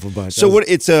myself a bunch. So what?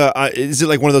 It's is it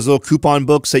like one of those little coupon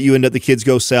books that you end up the kids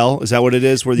go sell? Is that what it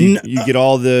is? Where you get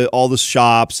all the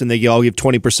shops and they all give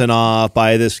 20% off.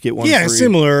 Buy this, get one. Yeah, free.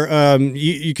 Similar.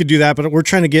 You could do that, but we're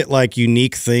trying to get like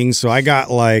unique things. So I got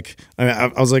like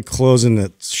I was like closing.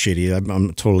 That's shitty.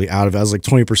 I'm totally out of it. I was like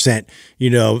 20%.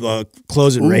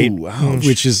 Closing rate, ouch.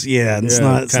 Which is it's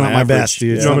not my best,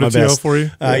 dude. It's You not want my me to TO best for you?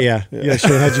 Yeah,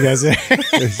 sure. How'd you guys? I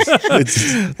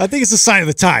think it's a sign of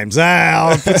the times.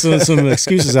 I'll put some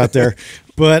excuses out there.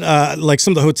 But like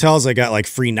some of the hotels, I got like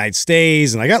free night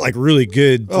stays, and I got like really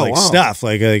good stuff,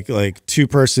 like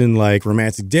 2-person like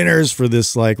romantic dinners for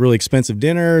this like really expensive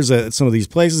dinners at some of these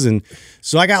places, and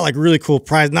so I got like really cool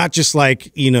prize, not just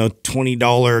like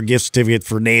 $20 gift certificate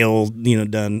for nail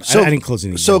done. So I didn't close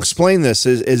any. So explain this.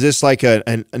 Is this like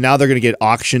a now they're going to get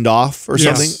auctioned off or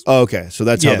something? Oh, okay, so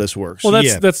that's how this works. Well,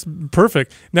 that's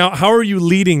perfect. Now, how are you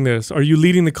leading this? Are you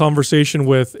leading the conversation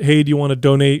with, hey, do you want to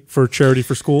donate for charity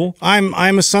for school?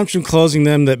 I'm assumption closing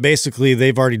them that basically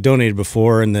they've already donated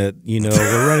before and that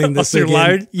we're running this You're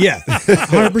lying? Yeah,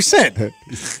 100%.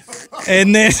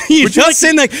 And then you're just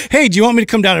saying like, hey, do you want me to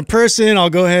come down in person? I'll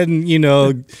go ahead and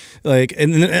like,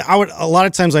 and then I would a lot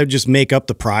of times I would just make up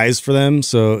the prize for them,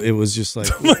 so it was just like,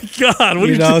 Oh my God,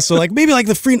 what so like maybe like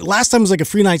the free last time was like a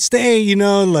free night stay,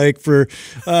 like for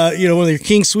one of your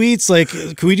king suites. Like,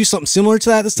 can we do something similar to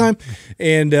that this time?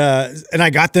 And I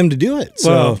got them to do it. So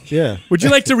Well, yeah. Would you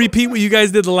like to repeat what you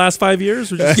guys did the last 5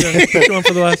 years? We're just going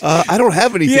for the last. I don't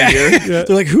have anything here.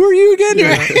 They're like, who are you again?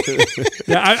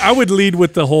 Yeah, I would lead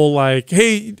with the whole like,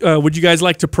 hey, would you guys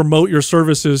like to promote your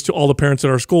services to all the parents at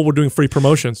our school? We're doing free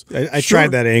promotions. I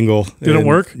tried that angle. Didn't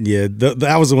work? Yeah,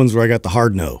 that was the ones where I got the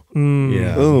hard no.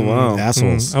 Yeah. Oh, wow.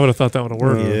 Assholes. I would have thought that would have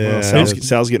worked. Yeah.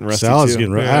 Sal's getting rusty Sal's too.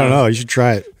 getting right. I don't know. You should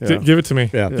try it. Give it to me.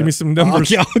 Yeah. Give me some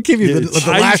numbers. I'll give you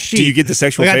the last sheet. Do you get the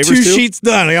sexual I got favors 2 too? sheets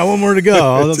done. I got one more to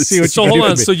go. Let's see what So you hold can do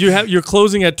on. with So me. you're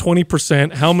closing at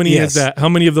 20%. How many is that? How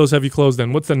many of those have you closed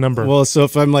then? What's the number? Well, so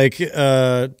if I'm like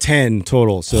 10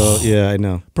 total. So yeah, I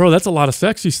know. Bro, that's a lot of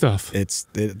sexy stuff. It's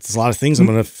a lot of things I'm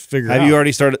gonna figure out. Have you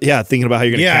already started? Yeah, thinking about how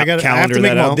you're going to I have calendar to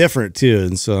make that them all out. different too,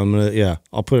 and so I'm gonna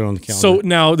I'll put it on the calendar. So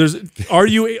now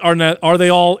are they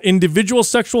all individual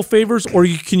sexual favors, or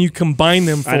can you combine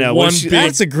them for one big?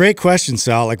 That's a great question,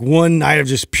 Sal. Like one night of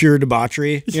just pure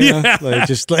debauchery, know? Like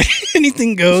just like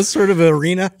anything goes sort of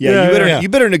arena. Yeah, you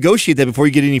better negotiate that before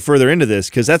you get any further into this,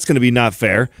 because that's going to be not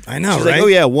fair. I know, She's right? like, oh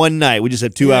yeah, one night we just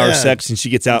had 2 hours sex, and she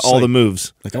gets out all the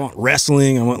moves. Like I want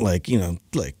wrestling. I want like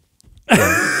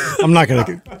I'm not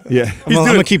gonna. Yeah, I'm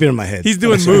gonna keep it in my head. He's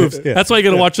doing moves. That's why you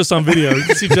got to watch this on video. You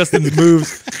can see Justin's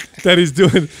moves that he's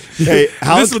doing. Hey,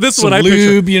 this is what I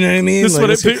lube, picture. you know what I mean? This is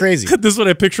like, what crazy. This is what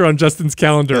I picture on Justin's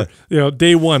calendar.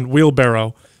 Day 1,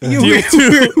 wheelbarrow. Deal Wheel- 2,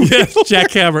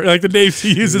 jackhammer. Like the names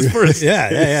he uses first.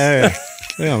 Yeah.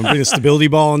 I'm putting a stability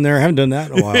ball in there. I haven't done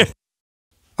that in a while.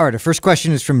 All right, our first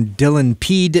question is from Dylan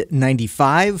Pede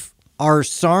 95. Are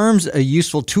SARMs a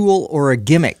useful tool or a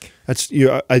gimmick? that's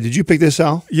you. Did you pick this,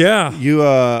 Al? Yeah. You.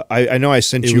 I know I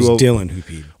sent It you. was over, Dylan who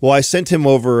peed. Well, I sent him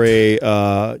over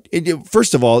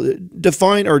first of all,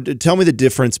 define or tell me the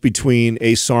difference between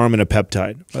a SARM and a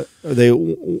peptide. Are they?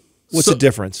 What's the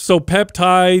difference? So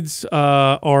peptides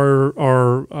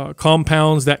are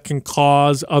compounds that can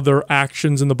cause other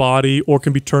actions in the body or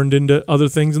can be turned into other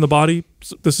things in the body.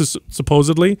 This is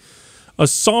supposedly. A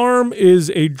SARM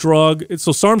is a drug.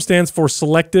 So SARM stands for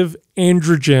selective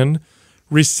androgen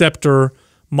receptor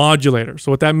modulator.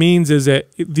 So what that means is that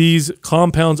these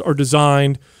compounds are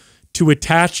designed to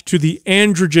attach to the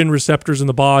androgen receptors in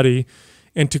the body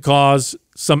and to cause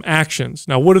some actions.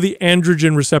 Now, what are the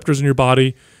androgen receptors in your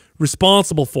body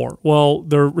responsible for? Well,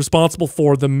 they're responsible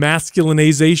for the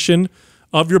masculinization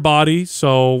of your body,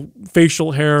 so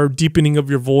facial hair, deepening of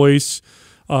your voice,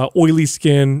 oily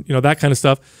skin, that kind of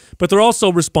stuff. But they're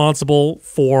also responsible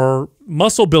for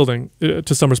muscle building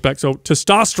to some respect. So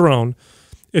testosterone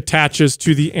attaches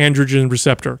to the androgen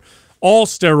receptor. All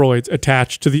steroids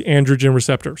attach to the androgen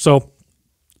receptor. So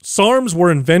SARMs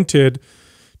were invented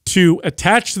to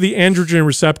attach to the androgen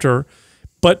receptor,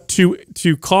 but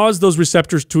to cause those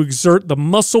receptors to exert the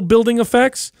muscle building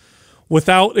effects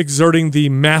without exerting the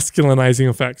masculinizing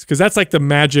effects. Because that's like the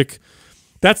magic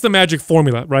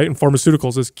formula, right? In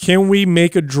pharmaceuticals is, can we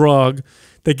make a drug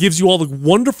that gives you all the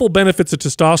wonderful benefits of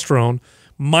testosterone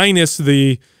minus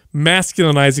the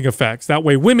masculinizing effects? That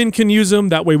way women can use them.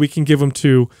 That way we can give them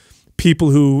to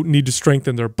people who need to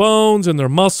strengthen their bones and their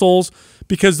muscles,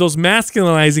 because those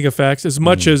masculinizing effects, as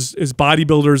much as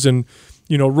bodybuilders and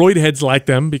roid heads like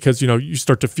them, because you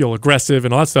start to feel aggressive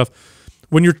and all that stuff.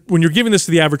 When you're giving this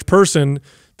to the average person,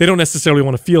 they don't necessarily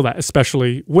want to feel that,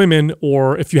 especially women,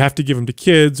 or if you have to give them to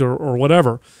kids or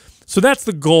whatever. So that's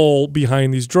the goal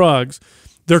behind these drugs.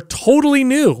 They're totally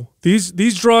new.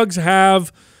 These drugs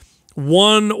have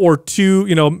one or two,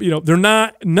 they're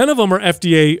not, none of them are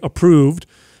FDA approved.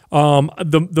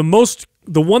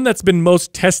 The one that's been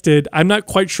most tested, I'm not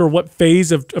quite sure what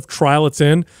phase of trial it's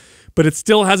in, but it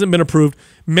still hasn't been approved.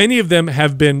 Many of them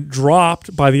have been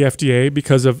dropped by the FDA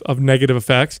because of negative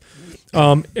effects.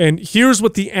 And here's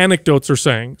what the anecdotes are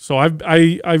saying. So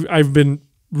I've been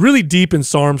really deep in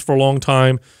SARMs for a long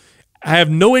time. I have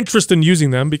no interest in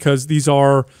using them because these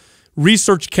are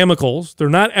research chemicals. They're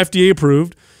not FDA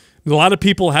approved. A lot of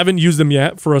people haven't used them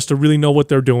yet for us to really know what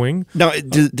they're doing. Now,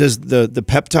 does the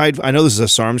peptide, I know this is a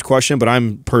SARMs question, but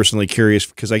I'm personally curious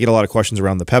because I get a lot of questions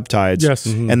around the peptides. Yes.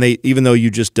 And they, even though you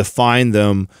just define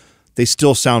them, they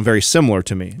still sound very similar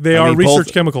to me. They are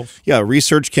research chemicals. Yeah,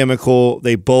 research chemical.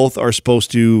 They both are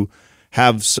supposed to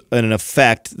have an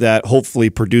effect that hopefully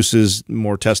produces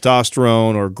more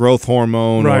testosterone or growth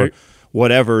hormone or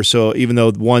whatever. So even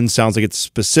though one sounds like it's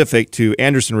specific to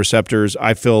androgen receptors,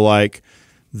 I feel like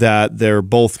that they're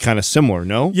both kind of similar,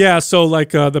 no? Yeah, so like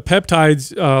the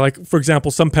peptides, like for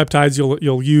example, some peptides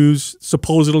you'll use,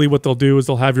 supposedly what they'll do is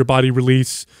they'll have your body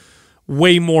release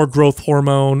way more growth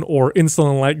hormone or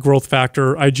insulin-like growth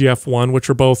factor, IGF-1, which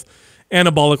are both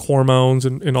anabolic hormones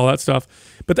and all that stuff.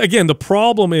 But again, the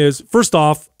problem is, first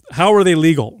off, how are they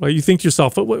legal? Right? You think to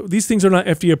yourself, these things are not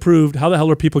FDA approved. How the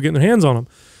hell are people getting their hands on them?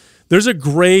 There's a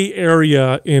gray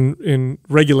area in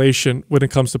regulation when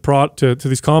it comes to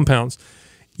these compounds.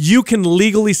 You can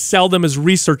legally sell them as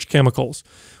research chemicals.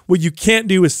 What you can't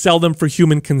do is sell them for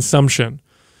human consumption.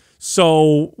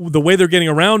 So the way they're getting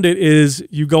around it is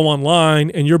you go online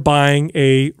and you're buying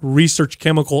a research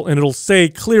chemical and it'll say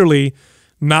clearly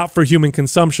not for human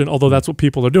consumption, although that's what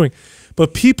people are doing.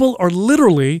 But people are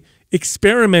literally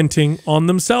experimenting on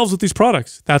themselves with these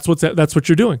products. That's what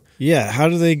you're doing. Yeah, how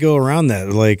do they go around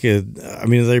that? Like, I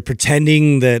mean, are they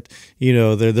pretending that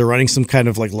they're running some kind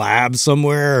of like lab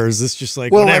somewhere, or is this just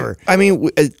like whatever? I mean,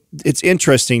 it's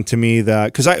interesting to me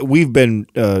that because we've been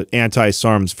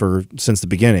anti-SARMs since the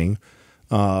beginning,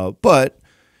 but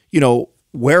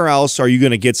where else are you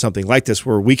going to get something like this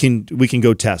where we can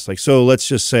go test? Like, so let's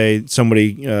just say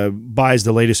somebody buys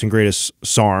the latest and greatest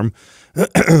SARM,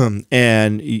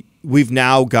 and we've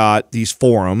now got these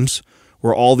forums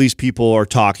where all these people are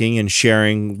talking and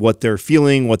sharing what they're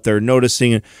feeling, what they're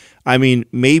noticing. I mean,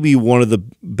 maybe one of the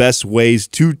best ways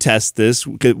to test this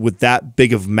with that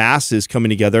big of masses coming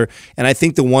together, and I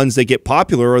think the ones that get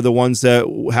popular are the ones that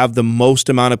have the most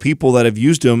amount of people that have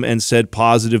used them and said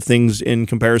positive things in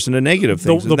comparison to negative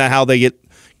things. Isn't that how they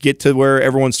get to where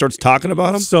everyone starts talking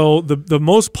about them? So the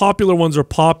most popular ones are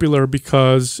popular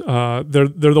because they're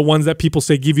the ones that people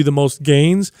say give you the most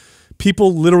gains.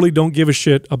 People literally don't give a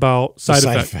shit about side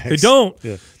effects. They don't.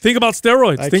 Yeah. Think about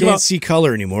steroids. I can't see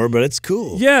color anymore, but it's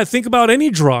cool. Yeah, think about any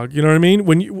drug. You know what I mean?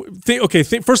 When you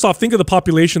first off, think of the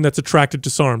population that's attracted to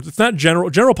SARMs. It's not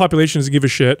general. General population doesn't give a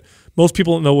shit. Most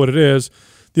people don't know what it is.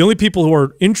 The only people who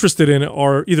are interested in it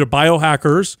are either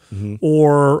biohackers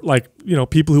or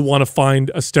people who want to find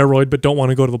a steroid but don't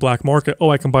want to go to the black market. Oh,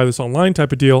 I can buy this online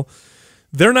type of deal.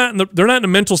 They're not in a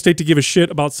mental state to give a shit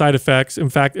about side effects.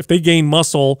 In fact, if they gain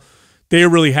muscle, they're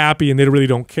really happy and they really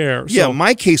don't care. Yeah,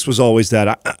 my case was always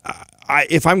that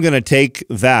if I'm going to take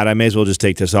that, I may as well just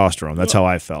take testosterone. That's how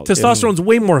I felt. Testosterone's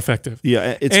way more effective.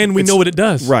 Yeah, and we know what it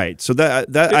does. Right. So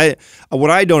what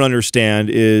I don't understand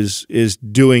is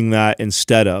doing that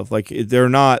instead of, like,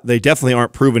 they definitely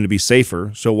aren't proven to be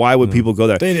safer. So why would people go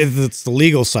there? It's the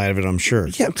legal side of it, I'm sure.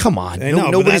 Yeah, come on.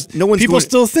 No one's people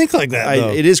still think like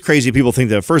that. It is crazy. People think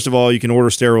that. First of all, you can order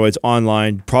steroids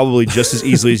online probably just as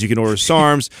easily as you can order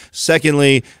SARMs.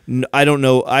 Secondly, I don't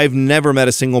know. I've never met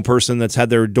a single person that's had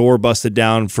their door busted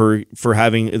down for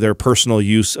having their personal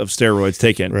use of steroids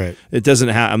taken. Right. It doesn't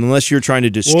happen unless you're trying to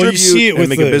distribute and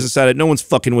make a business out of it. No one's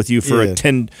fucking with you for a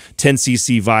 10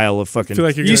 cc vial of fucking.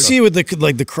 You see with the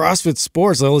CrossFit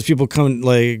sports, all those people come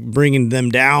bringing them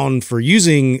down for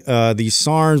using these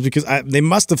SARMs because they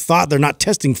must have thought they're not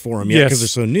testing for them yet because they're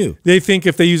so new. They think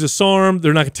if they use a SARM,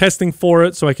 they're not testing for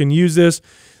it, so I can use this.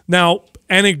 Now,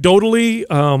 anecdotally,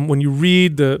 when you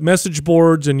read the message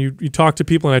boards and you talk to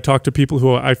people, and I talk to people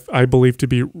who I believe to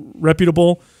be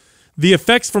reputable, the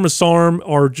effects from a SARM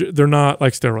they're not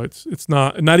like steroids. It's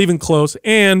not even close.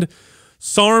 And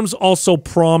SARMs also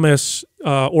promise,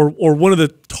 or one of the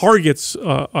targets,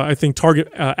 I think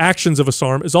actions of a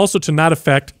SARM is also to not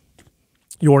affect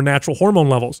your natural hormone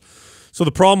levels. So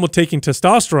the problem with taking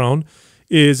testosterone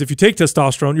is if you take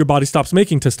testosterone, your body stops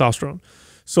making testosterone.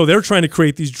 So they're trying to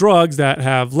create these drugs that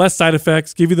have less side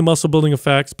effects, give you the muscle building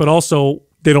effects, but also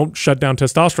they don't shut down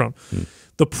testosterone.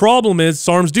 The problem is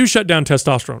SARMs do shut down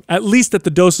testosterone, at least at the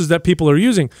doses that people are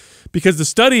using, because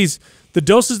the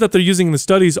doses that they're using in the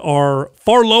studies are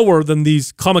far lower than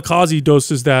these kamikaze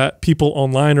doses that people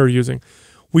online are using.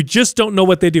 We just don't know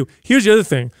what they do. Here's the other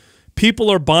thing. People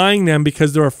are buying them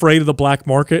because they're afraid of the black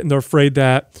market, and they're afraid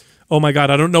that, oh my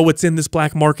God, I don't know what's in this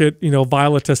black market,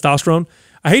 vial of testosterone.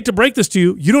 I hate to break this to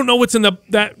you. You don't know what's in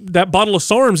that bottle of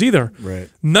SARMs either. Right.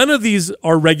 None of these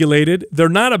are regulated. They're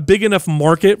not a big enough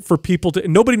market for people to.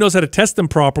 Nobody knows how to test them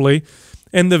properly,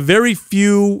 and the very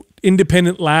few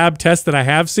independent lab tests that I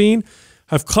have seen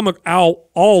have come out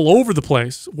all over the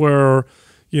place where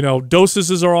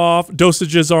dosages are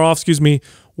off. Excuse me.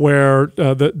 Where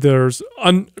there's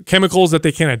chemicals that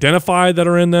they can't identify that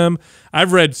are in them.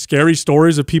 I've read scary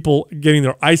stories of people getting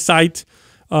their eyesight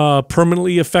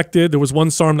permanently affected. There was one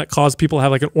SARM that caused people to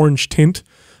have like an orange tint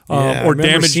or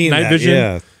damaged night vision.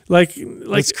 Yeah. Like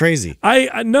it's crazy.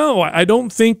 I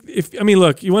don't think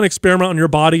look, you want to experiment on your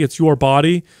body, it's your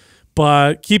body,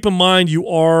 but keep in mind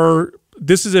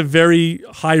this is a very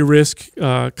high risk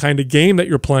kind of game that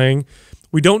you're playing.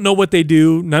 We don't know what they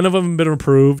do. None of them have been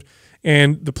approved.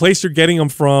 And the place you're getting them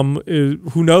from,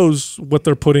 who knows what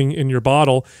they're putting in your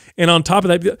bottle. And on top of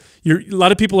that, a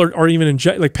lot of people are even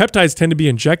like peptides tend to be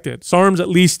injected. SARMs at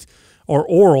least are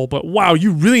oral, but wow,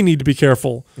 you really need to be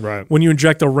careful when you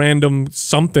inject a random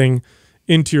something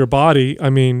into your body.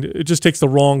 I mean, it just takes the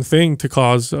wrong thing to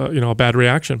cause a bad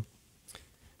reaction.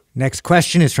 Next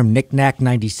question is from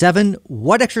Knickknack97.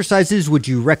 What exercises would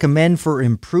you recommend for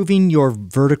improving your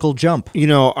vertical jump?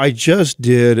 I just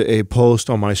did a post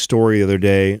on my story the other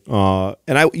day,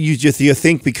 and you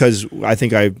think because I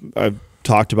think I've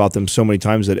talked about them so many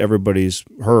times that everybody's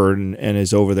heard and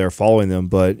is over there following them.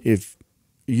 But if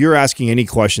you're asking any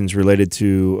questions related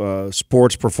to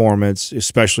sports performance,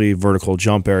 especially vertical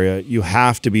jump area, you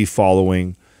have to be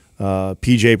following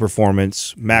PJ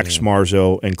Performance, Max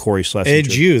Marzo, and Corey Schlesinger.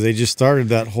 EdU, they just started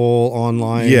that whole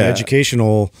online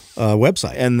educational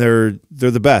website, and they're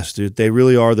the best, dude. They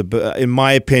really are in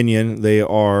my opinion, they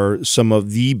are some of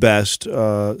the best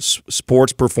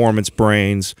sports performance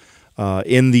brains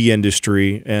in the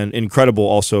industry, and incredible,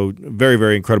 also very,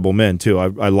 very incredible men too.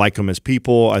 I like them as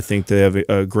people. I think they have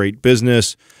a great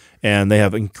business, and they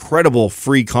have incredible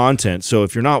free content. So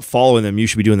if you're not following them, you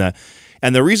should be doing that.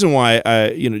 And the reason why,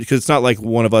 because it's not like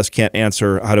one of us can't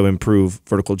answer how to improve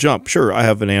vertical jump. Sure, I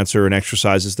have an answer and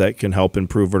exercises that can help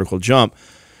improve vertical jump.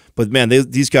 But man,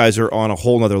 these guys are on a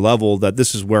whole nother level that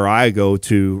this is where I go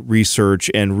to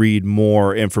research and read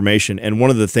more information. And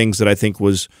one of the things that I think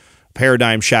was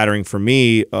paradigm shattering for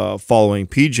me following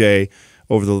PJ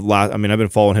over the last, I've been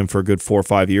following him for a good 4 or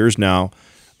 5 years now,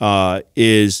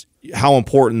 is how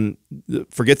important,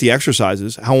 forget the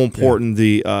exercises, how important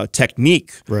the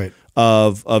technique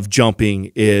of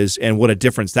jumping is, and what a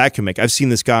difference that can make. I've seen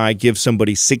this guy give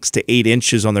somebody 6 to 8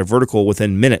 inches on their vertical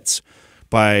within minutes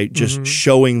by just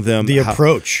showing them the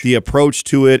approach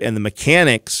to it and the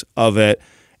mechanics of it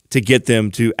to get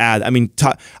them to add.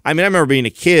 I remember being a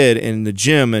kid in the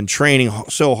gym and training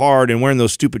so hard and wearing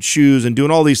those stupid shoes and doing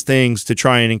all these things to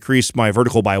try and increase my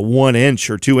vertical by 1 inch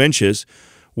or 2 inches,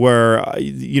 where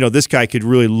this guy could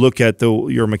really look at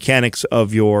your mechanics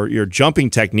of your jumping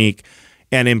technique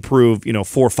and improve, 4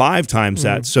 or 5 times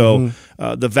that. So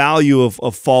the value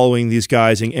of following these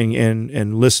guys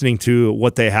and listening to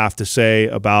what they have to say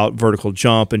about vertical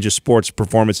jump and just sports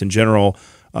performance in general,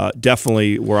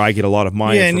 definitely where I get a lot of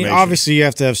my information. And obviously you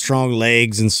have to have strong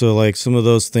legs, and so like some of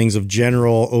those things of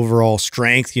general overall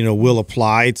strength, will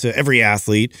apply to every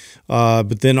athlete.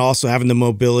 But then also having the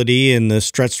mobility and the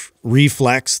stretch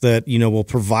reflex that will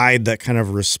provide that kind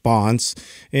of response.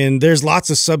 And there's lots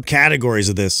of subcategories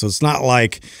of this, so it's not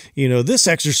like this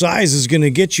exercise is going to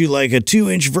get you like a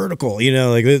 2-inch vertical.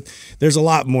 There's a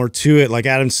lot more to it. Like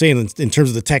Adam's saying, in terms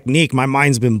of the technique, my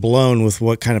mind's been blown with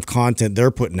what kind of content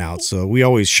they're putting out. So we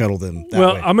always shuttle them that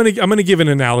way. I'm gonna give an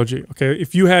analogy. Okay,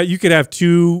 if you could have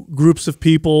 2 groups of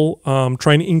people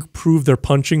trying to improve their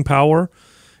punching power.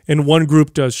 And one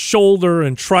group does shoulder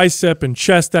and tricep and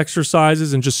chest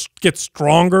exercises and just gets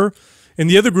stronger. And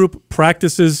the other group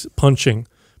practices punching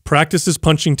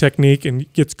technique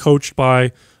and gets coached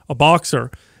by a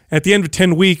boxer. At the end of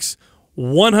 10 weeks,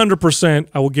 100%,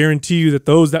 I will guarantee you that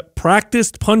those that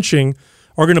practiced punching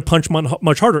are going to punch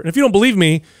much harder. And if you don't believe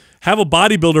me, have a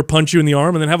bodybuilder punch you in the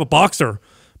arm and then have a boxer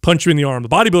punch you in the arm. The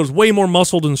bodybuilder is way more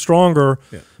muscled and stronger,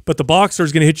 but the boxer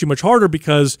is going to hit you much harder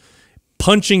because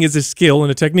punching is a skill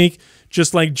and a technique,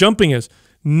 just like jumping is.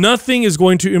 Nothing is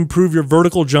going to improve your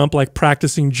vertical jump like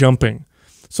practicing jumping.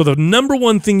 So the number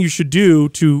one thing you should do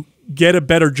to get a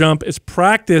better jump is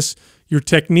practice your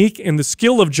technique and the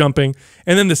skill of jumping.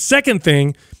 And then the second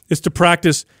thing is to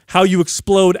practice how you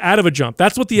explode out of a jump.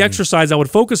 That's what the exercise I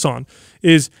would focus on,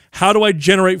 is how do I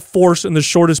generate force in the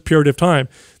shortest period of time?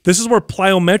 This is where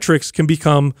plyometrics can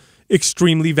become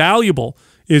extremely valuable,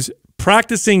 is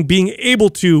practicing being able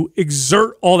to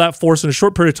exert all that force in a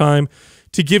short period of time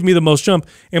to give me the most jump.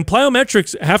 And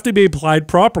plyometrics have to be applied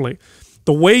properly.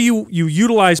 The way you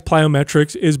utilize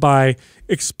plyometrics is by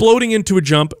exploding into a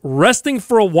jump, resting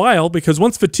for a while, because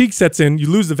once fatigue sets in, you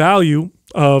lose the value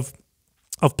of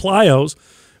plyos.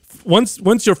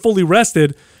 Once you're fully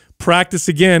rested, practice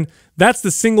again. That's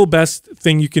the single best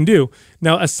thing you can do.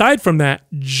 Now, aside from that,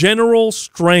 general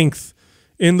strength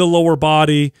in the lower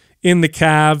body, in the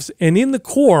calves, and in the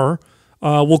core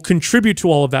will contribute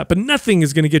to all of that. But nothing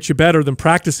is going to get you better than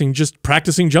practicing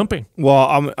jumping. Well,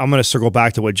 I'm going to circle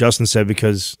back to what Justin said,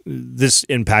 because this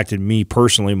impacted me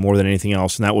personally more than anything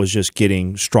else, and that was just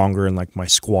getting stronger in like my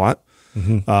squat.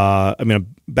 I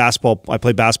mean, I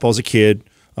played basketball as a kid.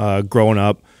 Growing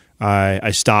up, I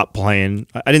stopped playing.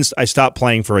 I stopped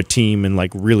playing for a team and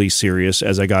like really serious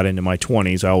as I got into my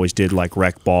 20s. I always did like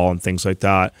rec ball and things like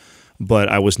that, but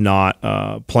I was not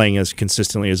playing as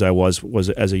consistently as I was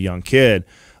as a young kid.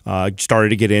 Started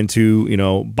to get into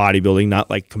bodybuilding, not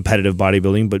like competitive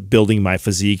bodybuilding, but building my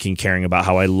physique and caring about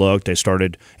how I looked. I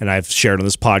started, and I've shared on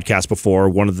this podcast before,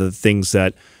 one of the things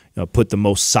that put the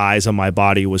most size on my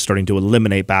body was starting to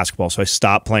eliminate basketball. So I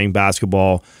stopped playing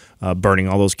basketball, burning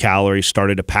all those calories,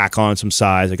 started to pack on some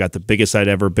size. I got the biggest I'd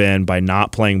ever been by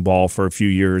not playing ball for a few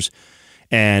years,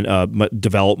 and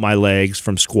developed my legs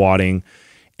from squatting.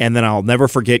 And then I'll never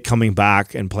forget coming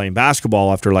back and playing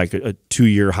basketball after like a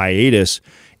 2-year hiatus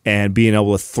and being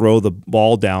able to throw the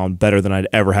ball down better than I'd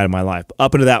ever had in my life.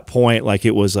 Up until that point, like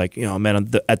it was like,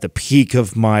 man, at the peak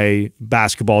of my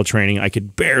basketball training, I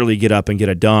could barely get up and get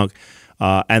a dunk.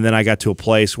 And then I got to a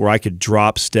place where I could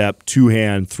drop step,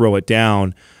 two-hand, throw it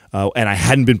down, and I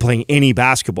hadn't been playing any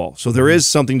basketball. So there is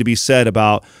something to be said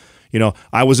about,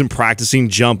 I wasn't practicing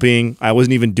jumping. I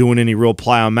wasn't even doing any real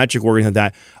plyometric work like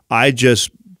that. I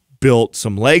just built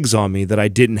some legs on me that I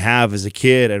didn't have as a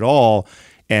kid at all.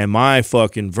 And my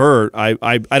fucking vert,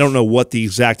 I don't know what the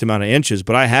exact amount of inches,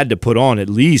 but I had to put on at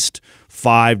least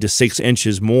 5 to 6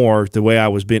 inches more the way I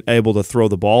was being able to throw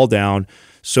the ball down.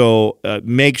 So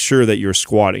make sure that you're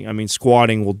squatting. I mean,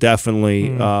 squatting will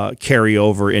definitely carry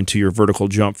over into your vertical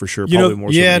jump for sure. Probably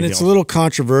more so than and anything it's else. a little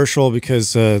controversial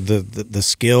because the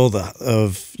skill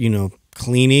of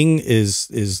cleaning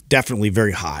is definitely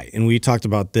very high. And we talked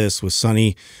about this with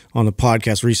Sonny on the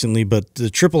podcast recently, but the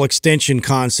triple extension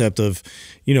concept of,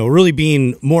 really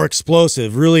being more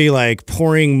explosive, really like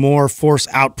pouring more force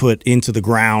output into the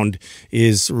ground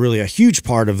is really a huge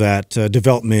part of that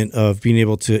development of being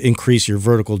able to increase your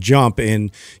vertical jump.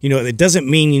 And, it doesn't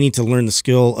mean you need to learn the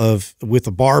skill of with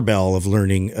a barbell of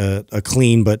learning a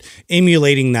clean, but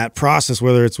emulating that process,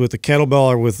 whether it's with a kettlebell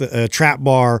or with a trap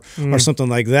bar or something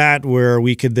like that, where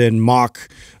we could then mock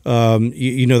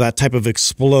that type of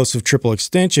explosive triple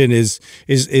extension is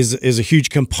a huge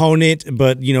component.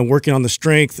 But working on the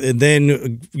strength and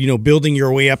then building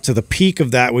your way up to the peak of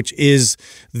that, which is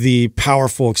the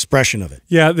powerful expression of it.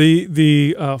 Yeah,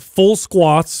 the full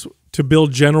squats to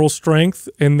build general strength,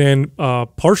 and then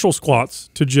partial squats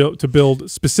to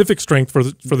build specific strength for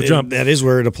the jump. That is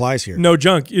where it applies here. No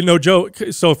junk, no joke.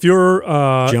 So if you're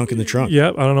Junk in the trunk. yeah,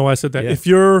 I don't know why I said that.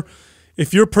 Yeah.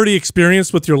 If you're pretty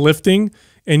experienced with your lifting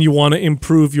and you want to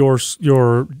improve your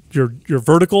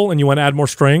vertical and you want to add more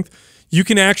strength, you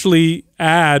can actually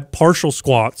add partial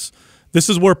squats. This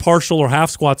is where partial or half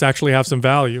squats actually have some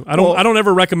value. I don't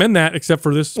ever recommend that except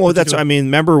for this. Well, I mean,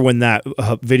 remember when that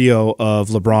video of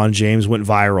LeBron James went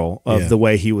viral of the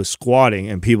way he was squatting,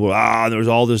 and people, there was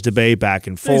all this debate back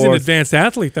and forth. He's an advanced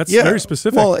athlete. That's very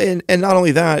specific. Well, and not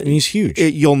only that, And he's huge.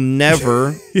 you'll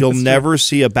never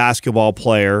see a basketball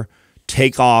player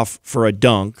take off for a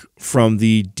dunk from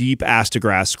the deep ass to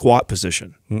grass squat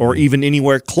position or even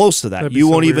anywhere close to that. You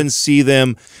won't even see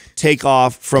them take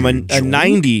off from a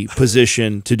 90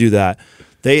 position to do that.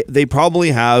 They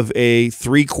probably have a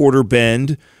 3/4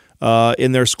 bend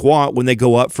in their squat when they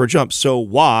go up for a jump. So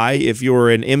why, if you're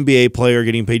an NBA player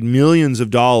getting paid millions of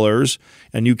dollars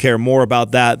and you care more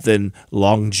about that than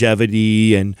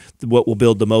longevity and what will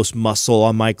build the most muscle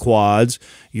on my quads,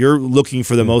 you're looking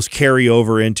for the most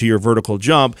carryover into your vertical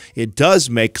jump, it does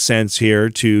make sense here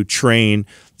to train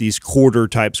these quarter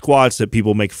type squats that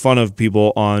people make fun of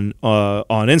people on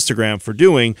Instagram for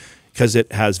doing, because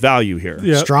it has value here.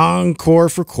 Yeah. Strong core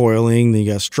for coiling. Then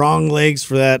you got strong legs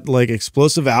for that like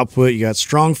explosive output. You got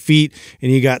strong feet, and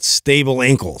you got stable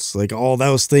ankles. Like all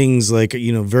those things, like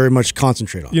very much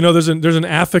concentrate on. There's an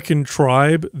African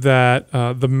tribe that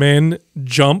the men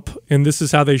jump, and this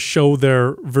is how they show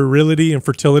their virility and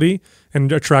fertility and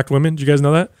attract women. Do you guys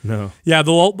know that? No. Yeah,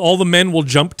 all the men will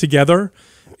jump together.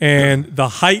 And the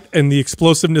height and the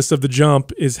explosiveness of the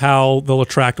jump is how they'll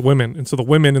attract women. And so the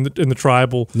women in the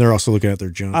tribe will. And they're also looking at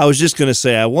their jump. I was just going to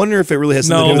say, I wonder if it really has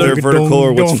something to do with their vertical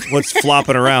or what's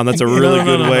flopping around. That's a really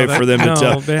good way for them to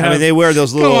tell. They wear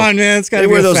those little. Come on, man, it's gotta they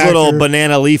be wear a those factor. little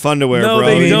banana leaf underwear, No, bro.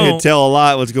 they You don't. can tell a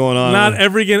lot what's going on. Not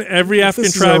every African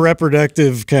This is tribe. a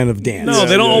reproductive kind of dance. No,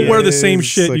 they don't all wear the same It's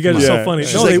shit. like, You guys are come so on. funny.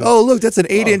 She's No, like, they, oh, look, that's an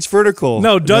 8-inch vertical.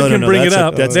 No, Doug can bring it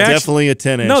up. That's They actually- definitely a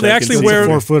 10-inch. No, they I can actually see wear- it.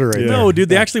 4-footer right there. no, dude,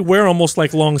 they actually wear almost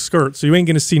like long skirts, so you ain't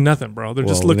gonna see nothing, bro. They're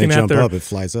just Well, when looking they at jump their. up, it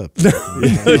flies up. I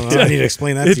need to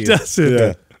explain that to It you. doesn't.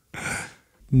 Yeah.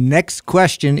 Next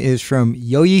question is from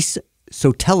Yois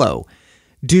Sotelo.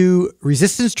 Do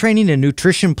resistance training and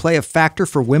nutrition play a factor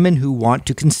for women who want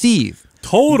to conceive?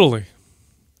 Totally.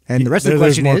 And the rest of the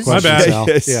There's question more is, questions, bad. Sal.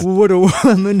 Yes. Yeah. would a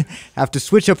woman have to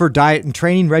switch up her diet and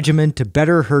training regimen to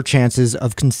better her chances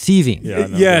of conceiving? Yeah, I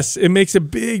know. Yes, it makes a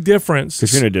big difference.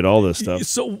 Katrina did all this stuff.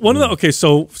 So one of the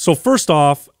so first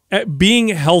off, being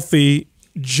healthy,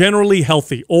 generally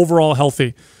healthy, overall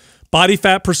healthy, body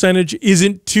fat percentage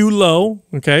isn't too low,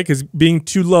 okay? Because being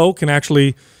too low can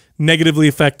actually negatively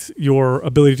affect your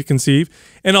ability to conceive,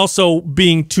 and also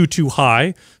being too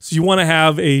high. So you want to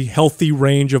have a healthy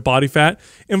range of body fat.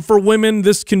 And for women,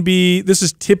 this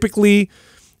is typically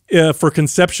for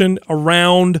conception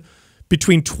around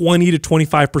between 20 to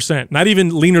 25%, not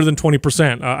even leaner than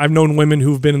 20%. I've known women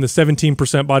who've been in the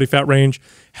 17% body fat range,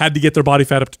 had to get their body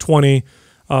fat up to 20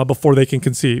 before they can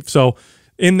conceive. So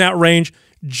in that range,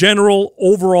 general,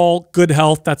 overall good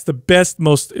health, that's the best,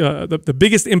 the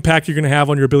biggest impact you're going to have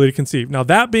on your ability to conceive. Now,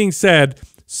 that being said,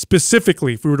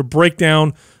 specifically, if we were to break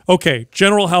down, okay,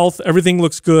 general health, everything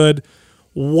looks good.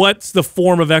 What's the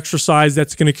form of exercise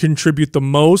that's going to contribute the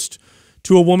most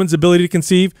to a woman's ability to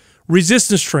conceive?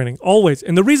 Resistance training, always.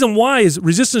 And the reason why is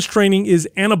resistance training is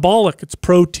anabolic. It's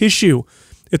pro-tissue.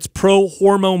 It's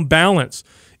pro-hormone balance.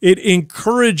 It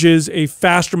encourages a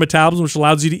faster metabolism, which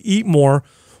allows you to eat more.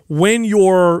 When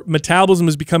your metabolism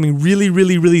is becoming really,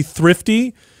 really, really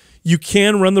thrifty, you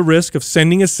can run the risk of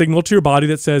sending a signal to your body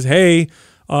that says, hey,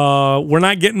 we're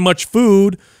not getting much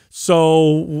food,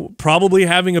 so probably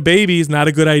having a baby is not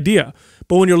a good idea.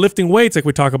 But when you're lifting weights, like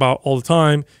we talk about all the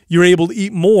time, you're able to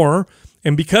eat more.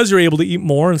 And because you're able to eat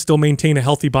more and still maintain a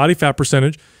healthy body fat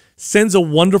percentage, sends a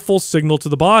wonderful signal to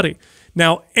the body.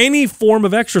 Now, any form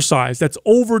of exercise that's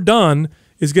overdone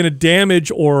is going to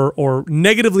damage or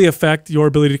negatively affect your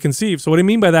ability to conceive. So what I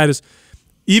mean by that is,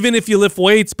 even if you lift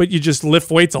weights, but you just lift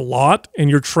weights a lot and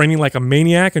you're training like a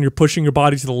maniac and you're pushing your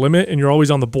body to the limit and you're always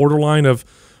on the borderline of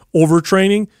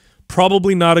overtraining,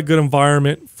 probably not a good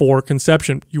environment for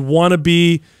conception. You want to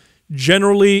be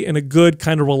generally in a good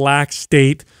kind of relaxed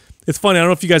state. It's funny, I don't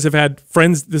know if you guys have had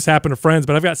friends, this happened to friends,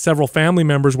 but I've got several family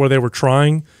members where they were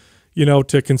trying,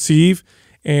 to conceive.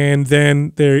 And then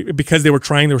because they were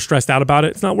trying, they were stressed out about it.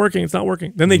 It's not working.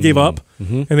 Then they gave up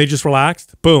and they just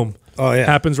relaxed. Boom.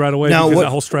 happens right away Now, because what, that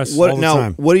whole stress. What, all the now,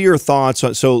 time. what are your thoughts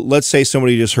on? So, let's say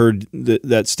somebody just heard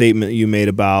that statement you made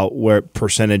about where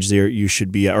percentage there you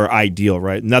should be, or ideal,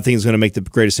 right? Nothing's going to make the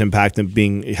greatest impact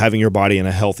than having your body in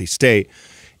a healthy state.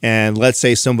 And let's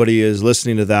say somebody is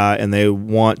listening to that and they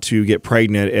want to get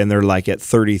pregnant and they're like at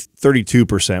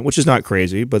 32%, which is not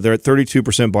crazy, but they're at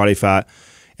 32% body fat.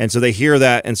 And so they hear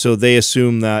that, and so they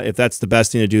assume that if that's the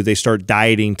best thing to do, they start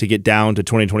dieting to get down to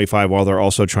 2025 while they're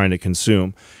also trying to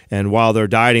consume. And while they're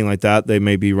dieting like that, they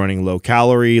may be running low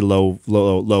calorie,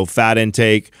 low fat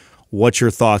intake. What's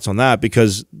your thoughts on that?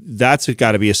 Because that's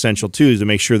got to be essential too, to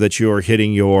make sure that you are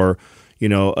hitting your,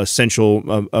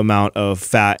 essential amount of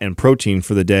fat and protein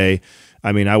for the day.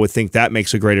 I mean, I would think that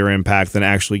makes a greater impact than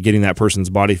actually getting that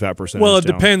person's body fat percentage Well, it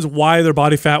down. depends why their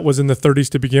body fat was in the 30s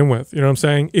to begin with. You know what I'm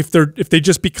saying? If they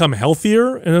just become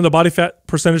healthier and then the body fat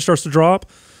percentage starts to drop,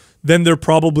 then they're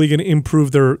probably going to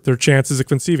improve their chances of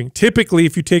conceiving. Typically,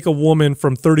 if you take a woman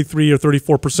from 33 or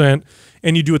 34%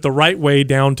 and you do it the right way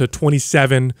down to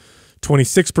 27,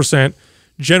 26%,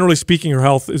 generally speaking, her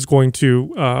health is going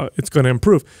to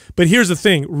improve. But here's the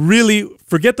thing: really,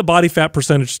 forget the body fat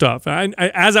percentage stuff.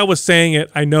 As I was saying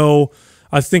it, I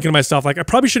was thinking to myself, like, I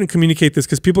probably shouldn't communicate this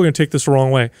because people are going to take this the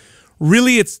wrong way.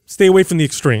 Really, it's stay away from the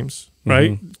extremes,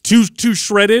 right? Too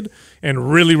shredded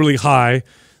and really, really high.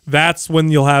 That's when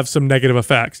you'll have some negative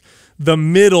effects. The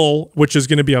middle, which is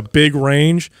going to be a big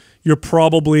range, you're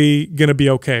probably going to be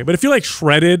okay. But if you're like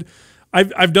shredded,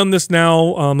 I've done this now.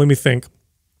 Let me think.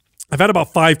 I've had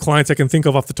about 5 clients I can think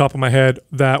of off the top of my head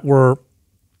that were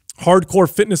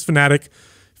hardcore fitness fanatic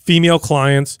female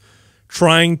clients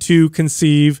trying to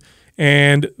conceive.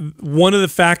 And one of the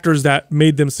factors that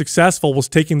made them successful was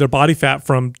taking their body fat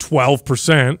from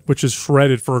 12%, which is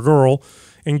shredded for a girl,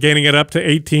 and getting it up to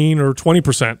 18 or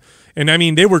 20%. And I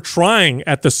mean, they were trying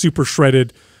at the super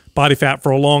shredded body fat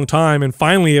for a long time. And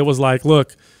finally it was like,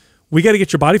 look, we got to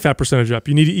get your body fat percentage up.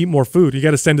 You need to eat more food. You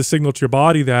got to send a signal to your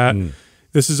body that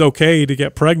this is okay to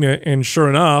get pregnant. And sure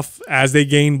enough, as they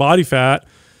gained body fat,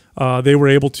 they were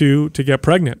able to get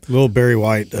pregnant. Little Barry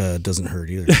White doesn't hurt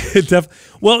either.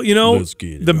 Well,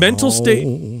 the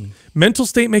mental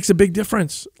state makes a big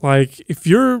difference. Like if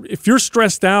you're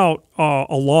stressed out a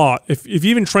lot, if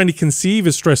even trying to conceive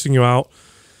is stressing you out,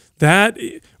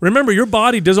 remember, your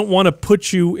body doesn't want to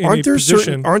put you in a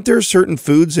position. Aren't there certain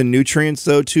foods and nutrients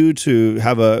though too to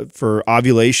have for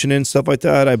ovulation and stuff like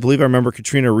that? I believe I remember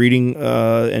Katrina reading,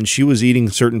 and she was eating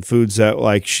certain foods that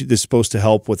this is supposed to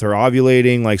help with her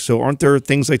ovulating. Like, so aren't there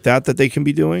things like that they can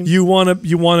be doing? You don't want to be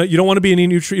you don't want to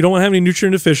have any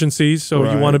nutrient deficiencies.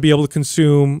 So you want to be able to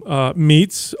consume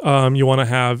meats. You want to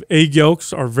have egg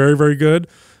yolks are very, very good.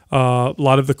 A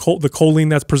lot of the choline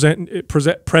that's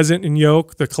present in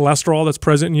yolk, the cholesterol that's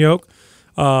present in yolk,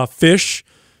 fish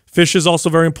is also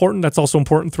very important. That's also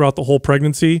important throughout the whole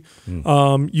pregnancy.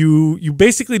 You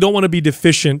basically don't want to be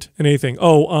deficient in anything.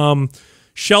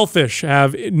 Shellfish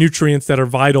have nutrients that are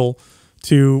vital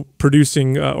to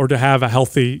producing or to have a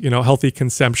healthy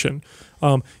conception.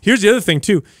 Here's the other thing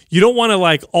too. You don't want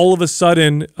to all of a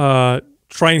sudden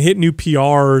try and hit new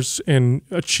PRs and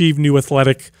achieve new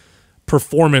athletic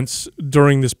performance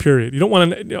during this period. You don't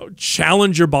want to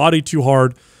challenge your body too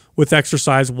hard with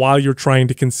exercise while you're trying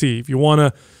to conceive.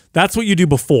 That's what you do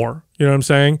before. You know what I'm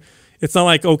saying? It's not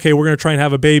like, okay, we're going to try and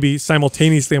have a baby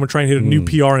simultaneously. I'm going to try and hit a new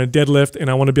PR in a deadlift, and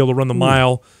I want to be able to run the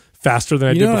mile faster than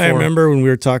I did before. I remember when we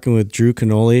were talking with Drew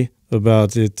Canoli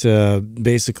about it,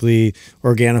 basically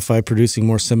Organifi producing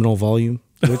more seminal volume.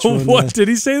 What? Did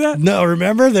he say that? No,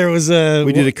 remember there was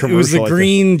we did a commercial. It was the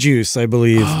green juice, I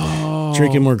believe.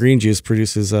 Drinking more green juice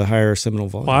produces a higher seminal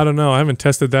volume. Well, I don't know. I haven't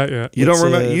tested that yet. You don't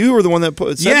remember? You were the one that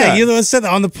said that. Yeah, you're the one that said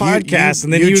that on the podcast,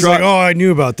 and then he was like, "Oh, I knew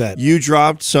about that." You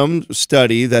dropped some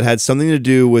study that had something to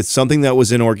do with something that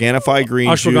was in Organifi green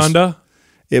ashwagandha? Juice.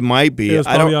 It might be.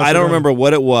 I don't remember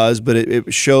what it was, but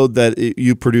it showed that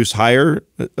you produce higher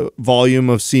volume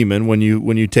of semen when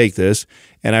you take this.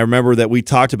 And I remember that we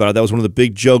talked about it. That was one of the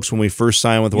big jokes when we first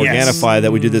signed with Organifi,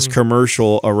 that we did this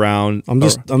commercial around. I'm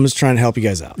just trying to help you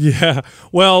guys out. Yeah.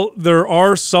 Well, there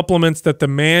are supplements that the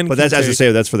man But that's, as I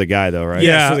say, that's for the guy though, right?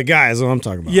 Yeah, for the guy is what I'm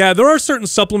talking about. Yeah, there are certain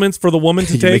supplements for the woman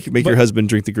to take. Make your husband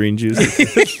drink the green juice.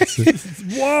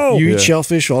 Whoa. You eat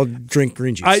shellfish, I'll drink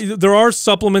green juice. There are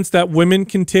supplements that women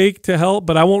can take to help,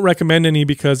 but I won't recommend any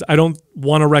because I don't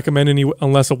want to recommend any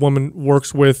unless a woman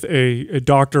works with a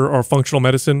doctor or functional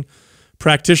medicine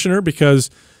practitioner,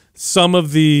 because some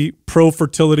of the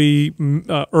pro-fertility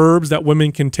herbs that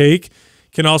women can take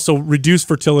can also reduce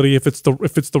fertility if it's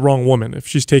the wrong woman, if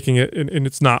she's taking it and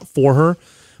it's not for her.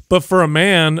 But for a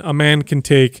man can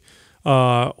take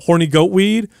horny goat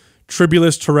weed,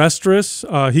 Tribulus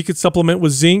terrestris. He could supplement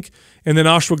with zinc, and then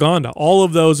ashwagandha. All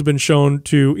of those have been shown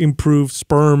to improve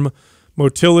sperm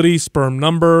motility, sperm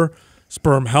number,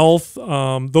 sperm health.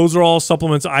 Those are all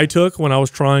supplements I took when I was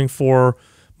trying for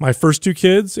my first 2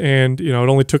 kids, and it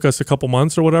only took us a couple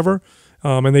months or whatever,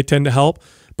 and they tend to help.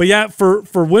 But yeah, for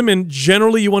women,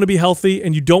 generally you want to be healthy,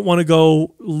 and you don't want to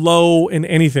go low in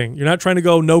anything. You're not trying to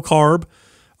go no carb,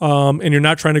 and you're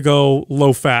not trying to go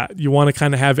low fat. You want to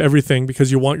kind of have everything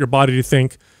because you want your body to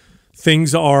think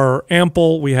things are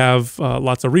ample. We have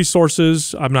lots of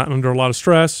resources. I'm not under a lot of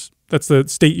stress. That's the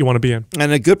state you want to be in.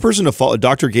 And a good person to follow,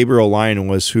 Dr. Gabriel Lyon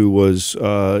who was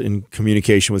in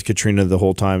communication with Katrina the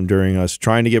whole time during us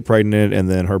trying to get pregnant and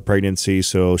then her pregnancy.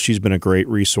 So she's been a great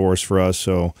resource for us.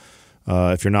 So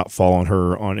if you're not following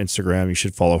her on Instagram, you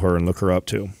should follow her and look her up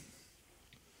too.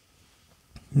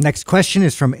 Next question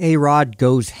is from A-Rod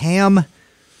Goes Ham.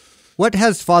 What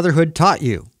has fatherhood taught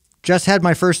you? Just had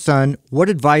my first son. What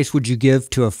advice would you give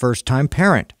to a first-time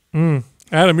parent?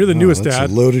 Adam, you're the newest that's dad.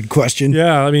 a loaded question.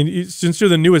 Yeah, I mean, since you're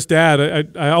the newest dad,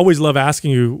 I always love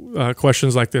asking you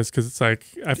questions like this because it's like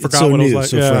I forgot so what new, it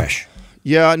was like. so fresh.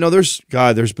 Yeah, no, there's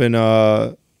been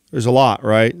there's a lot,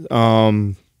 right?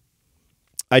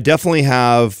 I definitely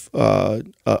have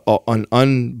an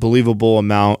unbelievable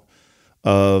amount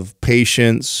of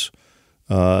patience,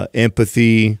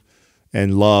 empathy,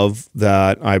 and love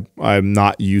that I'm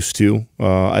not used to.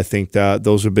 I think that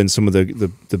those have been some of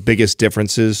the biggest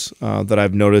differences that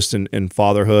I've noticed in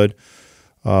fatherhood.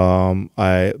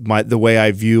 The way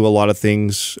I view a lot of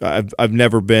things, I've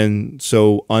never been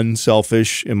so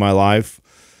unselfish in my life.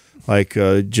 Like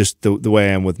just the way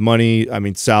I am with money. I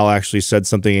mean, Sal actually said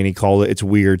something and he called it's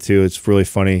weird too. It's really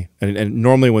funny. And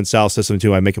normally when Sal says something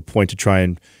too, I make a point to try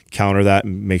and counter that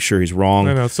and make sure he's wrong.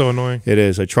 I know, it's so annoying. It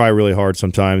is. I try really hard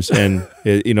sometimes. And,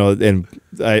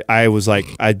 I was like,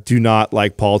 I do not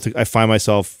like politics. I find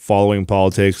myself following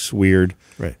politics weird.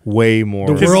 Right. Way more.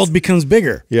 The world becomes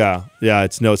bigger. Yeah. Yeah.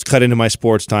 It's cut into my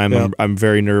sports time. Yep. I'm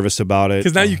very nervous about it.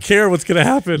 Because now you care what's going to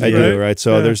happen. I do, right?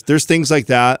 So there's things like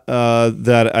that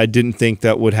that I didn't think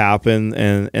that would happen,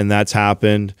 and that's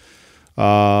happened.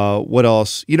 What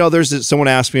else? There's someone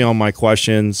asked me on my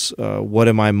questions, what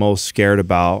am I most scared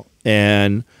about?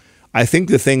 And I think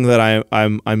the thing that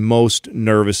I'm most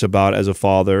nervous about as a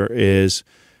father is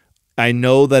I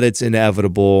know that it's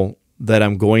inevitable that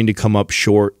I'm going to come up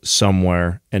short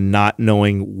somewhere, and not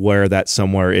knowing where that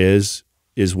somewhere is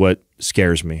what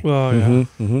scares me. Well,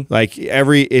 yeah. Like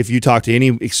if you talk to any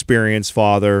experienced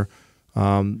father,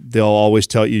 they'll always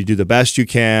tell you to do the best you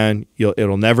can.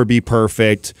 It'll never be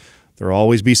perfect. There'll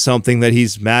always be something that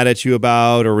he's mad at you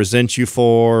about or resents you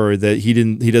for, or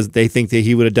that they think that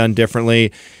he would have done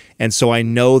differently. And so I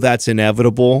know that's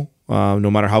inevitable, no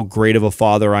matter how great of a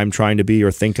father I'm trying to be or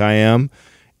think I am.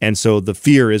 And so the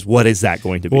fear is, what is that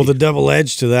going to be? Well, the double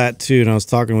edge to that too, and I was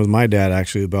talking with my dad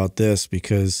actually about this,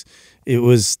 because it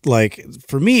was like,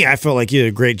 for me, I felt like he did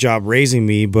a great job raising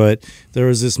me, but there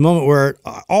was this moment where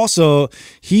also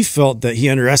he felt that he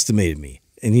underestimated me.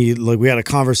 And we had a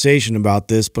conversation about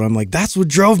this, but I'm like, that's what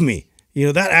drove me.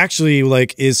 That actually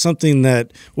is something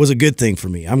that was a good thing for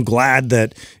me. I'm glad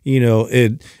that,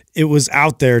 it was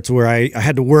out there to where I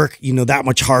had to work, that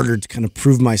much harder to kind of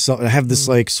prove myself. I have this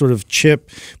sort of chip,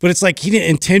 but it's like he didn't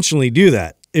intentionally do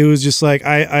that. It was just like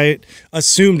I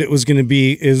assumed it was going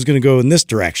to go in this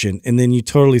direction, and then you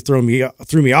totally threw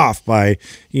me off by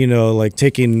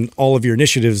taking all of your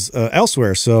initiatives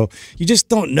elsewhere. So you just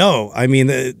don't know. I mean,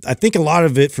 I think a lot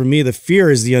of it for me, the fear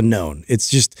is the unknown. It's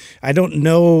just I don't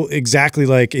know exactly.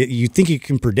 You think you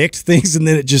can predict things, and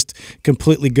then it just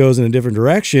completely goes in a different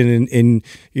direction, and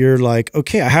you're like,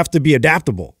 okay, I have to be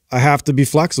adaptable. I have to be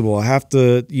flexible. I have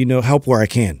to help where I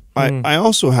can. I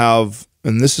also have,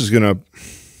 and this is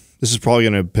probably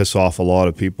going to piss off a lot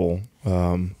of people,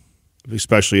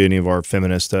 especially any of our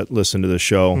feminists that listen to the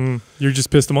show. You just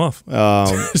pissed them off.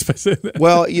 Just by saying that.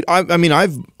 Well, I mean,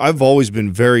 I've always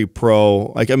been very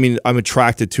pro. I'm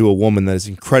attracted to a woman that is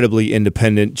incredibly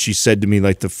independent. She said to me,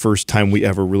 the first time we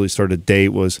ever really started a date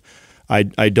was, I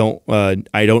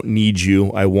don't need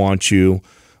you. I want you.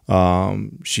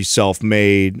 She's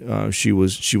self-made. She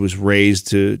was raised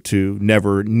to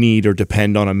never need or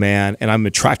depend on a man, and I'm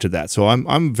attracted to that. So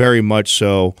I'm very much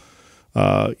so.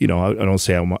 I don't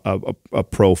say I'm a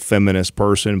pro-feminist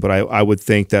person, but I would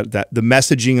think that the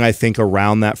messaging, I think,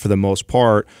 around that for the most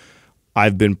part,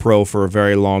 I've been pro for a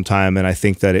very long time, and I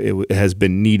think that it has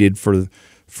been needed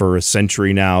for a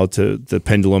century now. The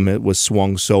pendulum, it was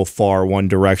swung so far one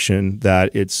direction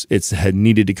that it's had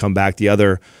needed to come back the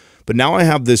other. But now I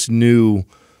have this new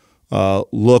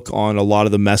look on a lot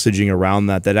of the messaging around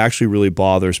that actually really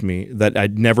bothers me, that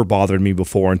had never bothered me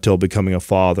before until becoming a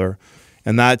father.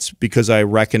 And that's because I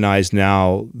recognize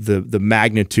now the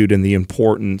magnitude and the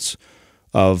importance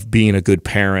of being a good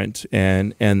parent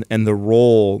and the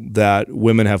role that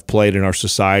women have played in our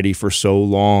society for so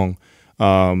long.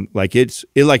 Like it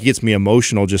gets me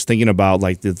emotional just thinking about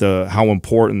like the how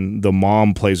important the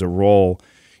mom plays a role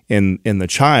in the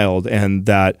child, and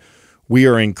that we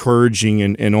are encouraging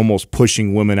and almost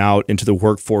pushing women out into the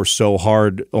workforce so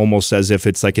hard, almost as if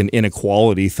it's like an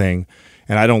inequality thing.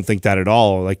 And I don't think that at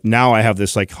all. Like now I have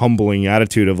this like humbling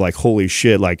attitude of like, holy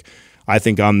shit, like I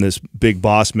think I'm this big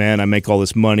boss man. I make all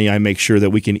this money. I make sure that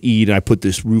we can eat, and I put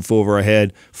this roof over our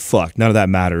head. Fuck, none of that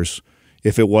matters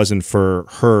if it wasn't for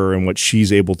her and what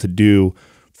she's able to do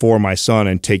for my son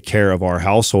and take care of our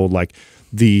household. Like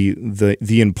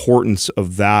the importance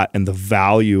of that and the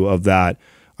value of that,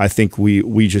 I think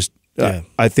we just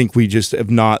I think we just have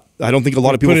not. I don't think a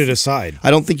lot of people put it aside.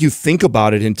 I don't think you think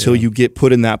about it until you get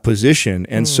put in that position.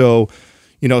 And so,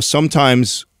 you know,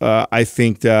 sometimes I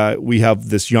think that we have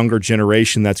this younger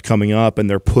generation that's coming up, and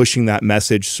they're pushing that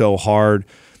message so hard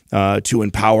to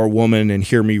empower women and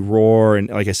hear me roar. And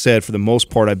like I said, for the most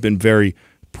part, I've been very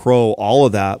pro all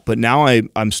of that. But now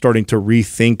I'm starting to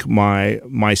rethink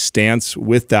my stance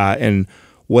with that and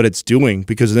what it's doing,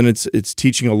 because then it's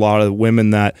teaching a lot of women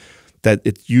that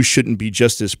you shouldn't be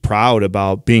just as proud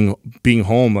about being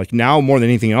home. Like now more than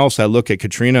anything else, I look at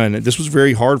Katrina, and this was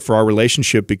very hard for our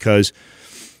relationship because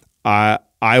I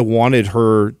wanted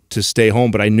her to stay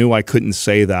home, but I knew I couldn't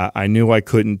say that. I knew I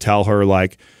couldn't tell her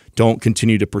like, don't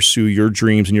continue to pursue your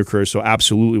dreams and your career. So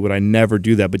absolutely would I never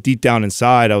do that. But deep down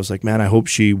inside, I was like, man, I hope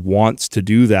she wants to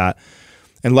do that.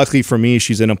 And luckily for me,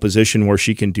 she's in a position where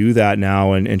she can do that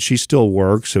now, and she still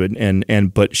works,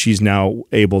 but she's now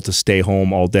able to stay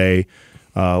home all day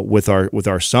with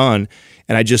our son.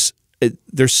 And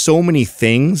there's so many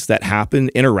things that happen,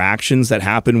 interactions that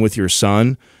happen with your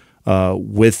son,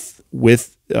 with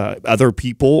other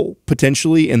people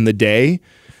potentially in the day,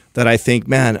 that I think,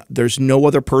 man, there's no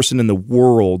other person in the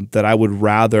world that I would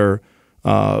rather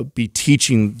be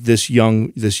teaching this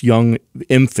young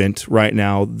infant right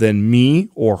now than me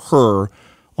or her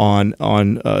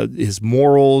on his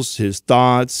morals, his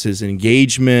thoughts, his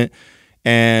engagement.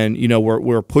 And you know,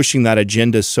 we're pushing that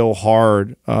agenda so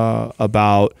hard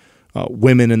about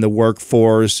women in the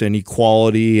workforce and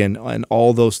equality and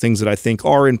all those things that I think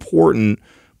are important,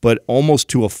 but almost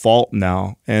to a fault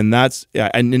now. And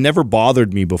it never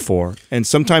bothered me before. And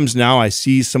sometimes now I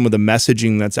see some of the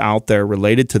messaging that's out there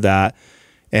related to that.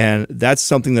 And that's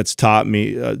something that's taught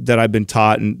me, that I've been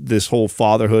taught in this whole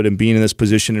fatherhood and being in this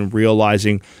position and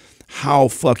realizing how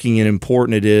fucking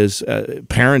important it is,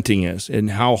 parenting is,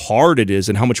 and how hard it is,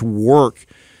 and how much work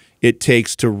it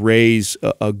takes to raise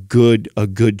a good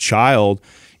child.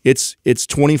 It's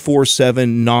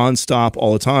 24/7 nonstop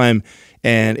all the time.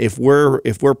 And if we're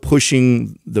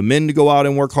pushing the men to go out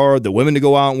and work hard, the women to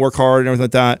go out and work hard and everything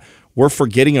like that, we're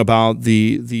forgetting about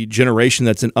the generation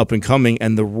that's an up and coming,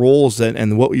 and the roles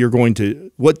and what you're going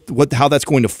to how that's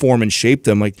going to form and shape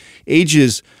them. Like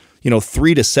ages,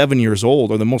 3 to 7 years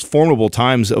old are the most formidable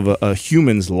times of a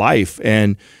human's life,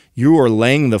 and you are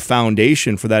laying the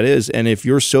foundation for that is. And if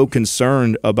you're so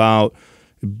concerned about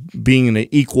being an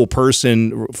equal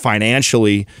person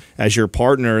financially as your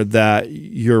partner, that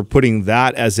you're putting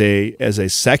that as a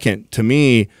second, to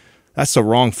me, that's the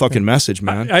wrong fucking message,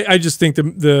 man. I just think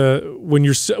when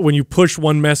you push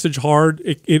one message hard,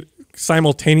 it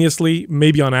simultaneously,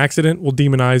 maybe on accident, will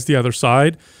demonize the other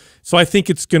side. So I think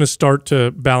it's going to start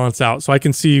to balance out. So I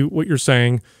can see what you're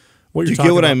saying. What you're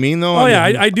talking about. Do you get what I mean, though? Oh, yeah,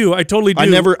 I do. I totally do. I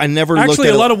never Actually, looked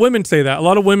at a lot of women say that. A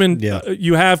lot of women, Yeah.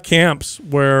 You have camps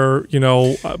where,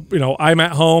 I'm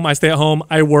at home, I stay at home,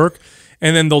 I work,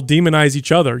 and then they'll demonize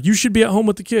each other. You should be at home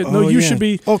with the kid. No, you should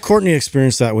be. Oh, Courtney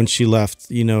experienced that when she left,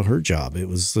 her job. It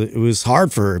was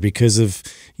hard for her because of,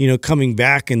 coming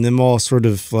back and them all sort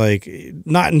of like,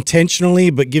 not intentionally,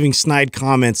 but giving snide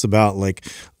comments about like,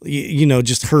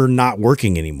 just her not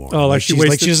working anymore. Oh, like she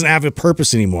doesn't have a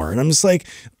purpose anymore. And I'm just like,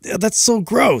 that's so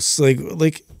gross.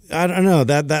 Like I don't know,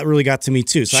 that really got to me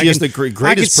too. So she has the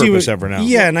greatest purpose ever now.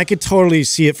 Yeah, and I could totally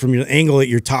see it from your angle that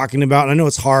you're talking about. And I know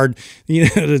it's hard,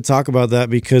 to talk about that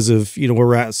because of where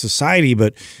we're at in society,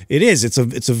 but it's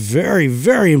a very,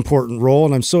 very important role,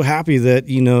 and I'm so happy that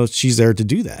she's there to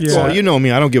do that. Yeah. Well, you know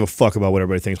me, I don't give a fuck about what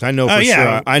everybody thinks. I know for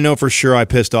sure. I know for sure I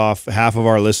pissed off half of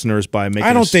our listeners by making.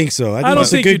 I don't think so. I think don't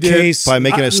it's think a good you did. case by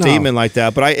making a statement like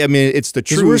that. But I mean, it's the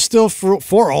truth. We're still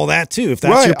for all that too. If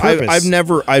that's your purpose,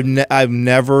 I've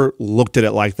never looked at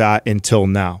it like that until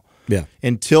now. Yeah.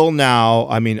 Until now,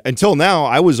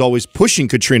 I was always pushing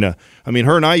Katrina. I mean,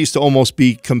 her and I used to almost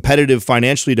be competitive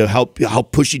financially to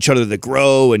help push each other to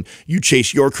grow. And you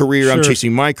chase your career, I'm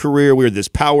chasing my career. We were this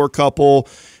power couple,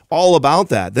 all about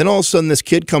that. Then all of a sudden, this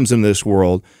kid comes into this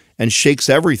world and shakes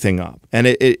everything up. And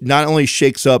it not only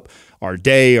shakes up our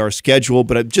day, our schedule,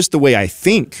 but just the way I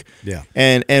think. Yeah.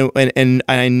 And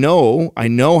I know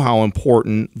how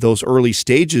important those early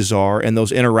stages are and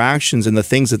those interactions and the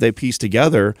things that they piece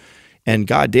together. And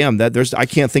goddamn, I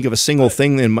can't think of a single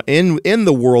thing in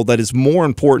the world that is more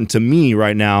important to me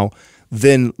right now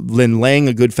than laying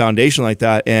a good foundation like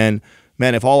that. And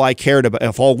man, if all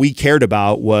we cared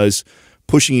about was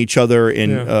pushing each other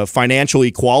in financial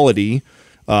equality,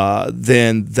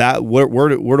 then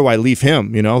where do I leave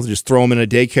him? You know, just throw him in a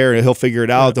daycare and he'll figure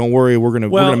it out. Don't worry, we're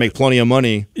gonna make plenty of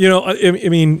money. You know, I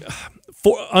mean,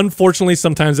 unfortunately,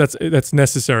 sometimes that's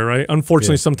necessary, right?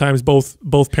 Unfortunately, sometimes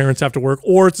both parents have to work,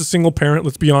 or it's a single parent.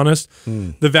 Let's be honest.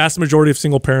 The vast majority of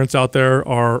single parents out there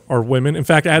are women. In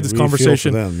fact, I had this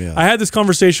conversation. I had this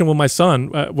conversation with my son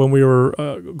when we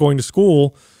were going to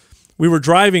school. We were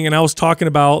driving, and I was talking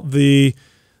about the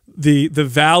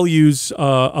values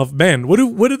of men.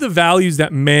 What are the values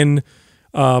that men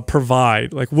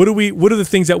provide? Like, what are the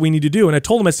things that we need to do? And I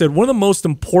told him, I said, one of the most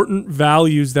important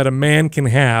values that a man can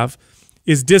have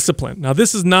is discipline. Now,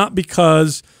 this is not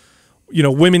because, you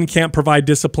know, women can't provide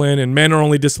discipline and men are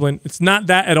only disciplined. It's not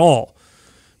that at all.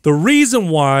 The reason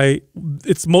why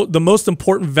it's the most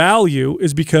important value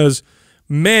is because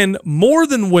men, more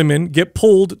than women, get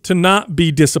pulled to not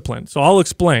be disciplined. So I'll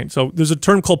explain. So there's a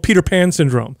term called Peter Pan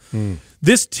syndrome.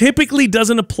 This typically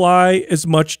doesn't apply as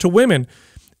much to women.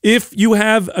 If you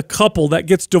have a couple that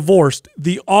gets divorced,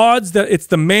 the odds that it's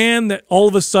the man that all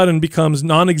of a sudden becomes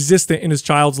non-existent in his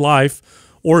child's life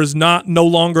or is no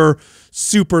longer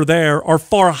super there are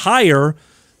far higher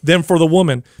than for the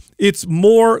woman. It's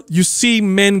more, you see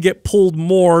men get pulled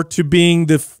more to being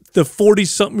the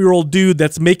 40-something-year-old dude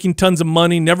that's making tons of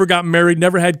money, never got married,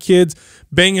 never had kids,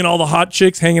 banging all the hot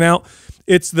chicks, hanging out.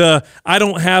 It's I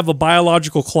don't have a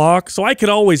biological clock, so I could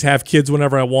always have kids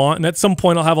whenever I want, and at some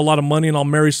point I'll have a lot of money and I'll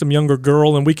marry some younger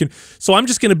girl, and so I'm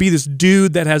just going to be this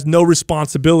dude that has no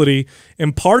responsibility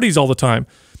and parties all the time.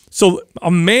 So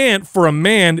for a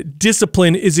man,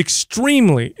 discipline is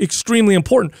extremely, extremely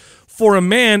important. For a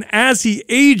man, as he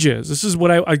ages, this is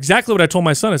exactly what I told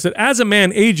my son. I said, as a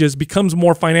man ages, becomes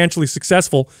more financially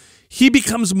successful, he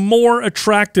becomes more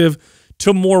attractive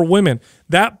to more women.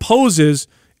 That poses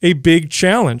a big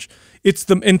challenge.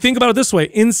 And think about it this way.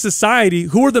 In society,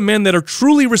 who are the men that are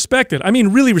truly respected? I mean,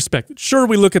 really respected. Sure,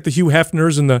 we look at the Hugh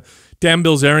Hefners and the Dan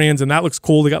Bilzerians, and that looks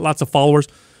cool. They got lots of followers.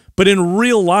 But in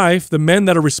real life, the men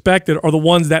that are respected are the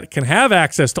ones that can have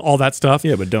access to all that stuff.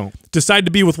 Yeah, but don't. Decide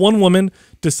to be with one woman,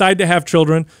 decide to have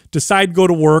children, decide to go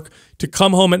to work, to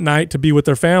come home at night to be with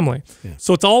their family. Yeah.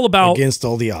 So it's all about... Against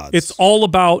all the odds. It's all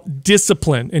about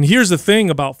discipline. And here's the thing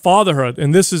about fatherhood,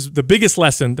 and this is the biggest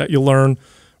lesson that you learn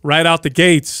right out the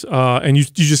gates, and you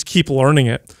just keep learning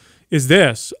it, is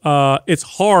this. It's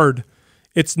hard.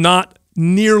 It's not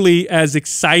nearly as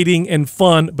exciting and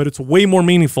fun, but it's way more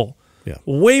meaningful. Yeah.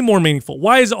 Way more meaningful.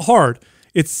 Why is it hard?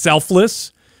 It's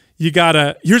selfless. Here's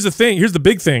the thing. Here's the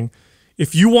big thing.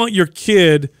 If you want your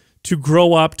kid to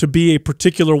grow up to be a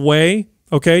particular way,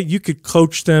 okay, you could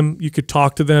coach them, you could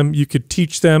talk to them, you could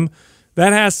teach them.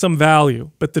 That has some value.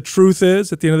 But the truth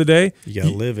is, at the end of the day, you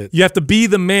gotta live it. You have to be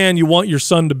the man you want your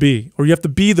son to be, or you have to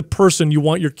be the person you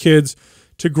want your kids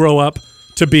to grow up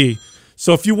to be.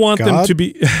 So if you want them to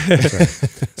be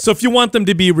so if you want them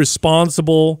to be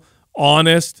responsible,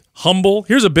 honest, humble.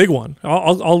 Here's a big one.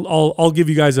 I'll give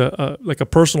you guys a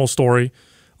personal story.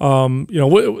 You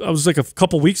know, I was like a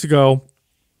couple weeks ago.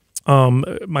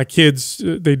 My kids,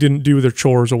 they didn't do their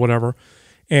chores or whatever,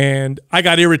 and I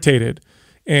got irritated,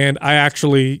 and I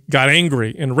actually got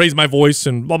angry and raised my voice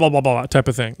and blah blah blah blah type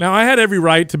of thing. Now I had every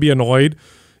right to be annoyed.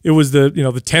 It was the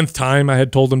 10th time I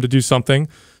had told them to do something,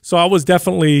 so I was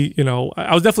definitely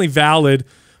valid.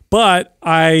 But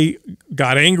I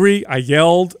got angry. I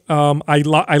yelled. I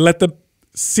let them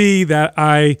see that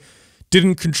I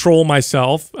didn't control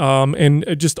myself and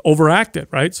just overacted,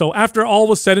 right? So after all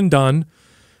was said and done,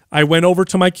 I went over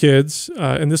to my kids,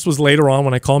 and this was later on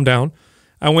when I calmed down.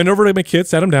 I went over to my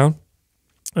kids, sat them down,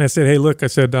 and I said, hey, look, I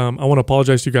said, I want to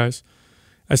apologize to you guys.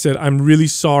 I said, I'm really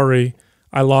sorry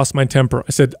I lost my temper.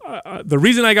 I said, the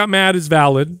reason I got mad is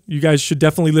valid. You guys should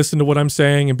definitely listen to what I'm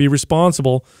saying and be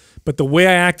responsible. But the way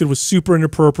I acted was super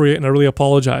inappropriate, and I really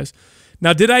apologize.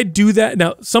 Now, did I do that?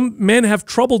 Now, some men have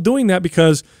trouble doing that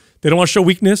because they don't want to show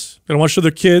weakness. They don't want to show their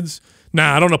kids.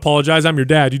 Nah, I don't apologize. I'm your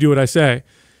dad. You do what I say.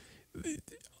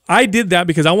 I did that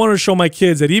because I wanted to show my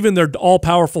kids that even their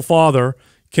all-powerful father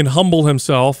can humble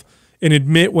himself and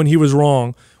admit when he was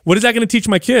wrong. What is that going to teach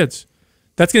my kids?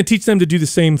 That's going to teach them to do the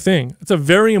same thing. It's a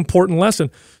very important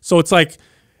lesson. So it's like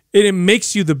it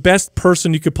makes you the best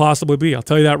person you could possibly be. I'll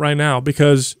tell you that right now,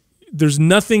 because there's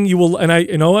nothing you will. And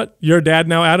you know what? You're a dad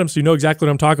now, Adam, so you know exactly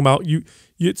what I'm talking about.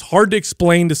 It's hard to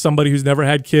explain to somebody who's never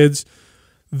had kids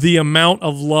the amount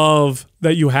of love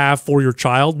that you have for your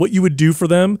child, what you would do for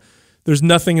them. There's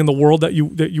nothing in the world that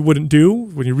you wouldn't do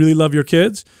when you really love your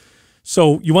kids.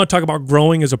 So you want to talk about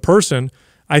growing as a person.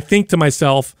 I think to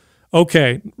myself,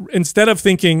 okay, instead of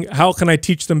thinking, how can I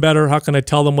teach them better? How can I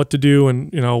tell them what to do?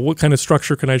 And, what kind of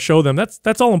structure can I show them?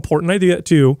 That's all important. I do that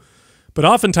too. But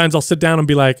oftentimes I'll sit down and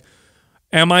be like,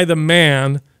 am I the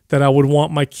man that I would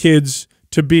want my kids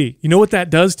to be? You know what that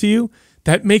does to you?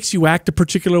 That makes you act a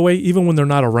particular way even when they're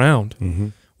not around. Mm-hmm.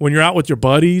 When you're out with your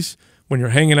buddies, when you're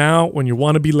hanging out, when you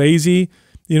want to be lazy.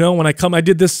 When I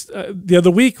did this the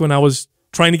other week when I was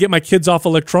trying to get my kids off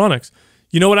electronics.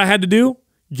 You know what I had to do?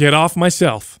 Get off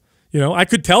myself. I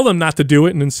could tell them not to do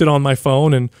it and then sit on my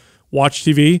phone and watch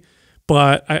TV.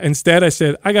 But instead I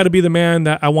said, I got to be the man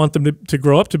that I want them to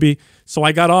grow up to be. So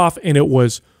I got off, and it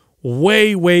was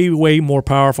way, way, way more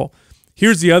powerful.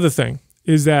 Here's the other thing,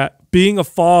 is that being a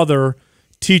father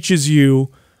teaches you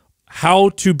how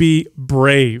to be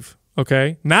brave,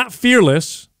 okay? Not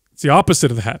fearless. It's the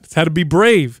opposite of that. It's how to be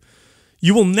brave.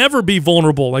 You will never be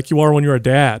vulnerable like you are when you're a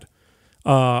dad.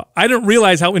 I didn't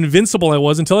realize how invincible I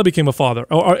was until I became a father.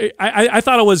 I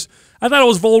thought I was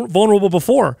vulnerable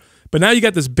before. But now you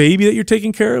got this baby that you're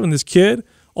taking care of and this kid.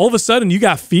 All of a sudden, you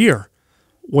got fear.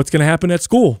 What's going to happen at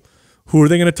school? Who are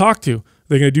they going to talk to? Are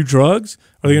they going to do drugs?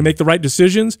 Are they going to make the right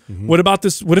decisions? Mm-hmm. What about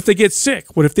this? What if they get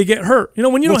sick? What if they get hurt?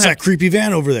 When you What's don't have that creepy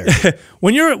van over there?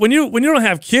 when you don't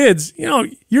have kids, you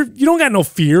don't got no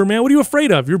fear, man. What are you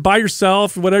afraid of? You're by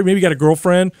yourself, whatever. Maybe you got a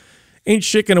girlfriend. Ain't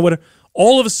shit gonna whatever.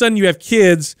 All of a sudden, you have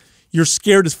kids. You're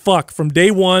scared as fuck from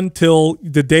day one till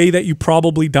the day that you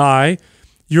probably die.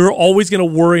 You're always going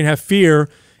to worry and have fear,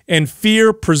 and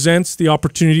fear presents the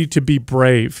opportunity to be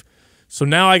brave. So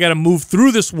now I got to move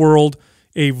through this world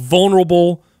a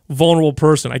vulnerable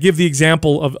person. I give the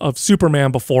example of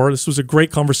Superman before. This was a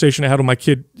great conversation I had with my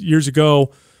kid years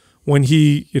ago when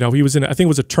he was in, I think it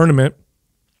was a tournament,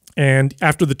 and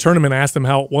after the tournament I asked him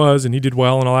how it was, and he did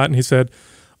well and all that, and he said,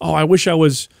 oh, I wish I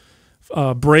was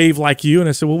brave like you. And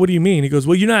I said, well, what do you mean? He goes,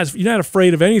 well, you're not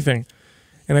afraid of anything.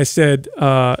 And I said,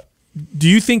 do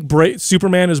you think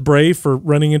Superman is brave for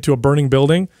running into a burning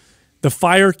building? The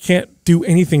fire can't do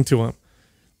anything to him.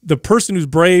 The person who's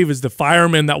brave is the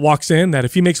fireman that walks in, that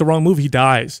if he makes a wrong move, he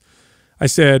dies. I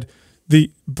said,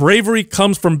 the bravery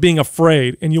comes from being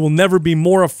afraid, and you will never be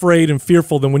more afraid and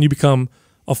fearful than when you become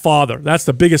a father. That's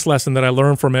the biggest lesson that I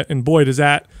learned from it. And boy, does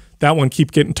that one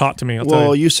keep getting taught to me. I'll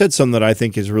tell you. You said something that I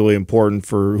think is really important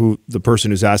for the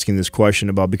person who's asking this question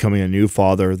about becoming a new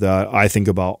father that I think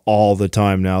about all the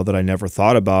time now that I never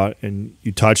thought about, and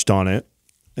you touched on it,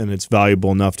 and it's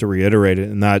valuable enough to reiterate it.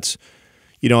 And that's,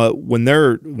 when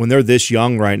they're this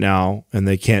young right now and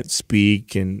they can't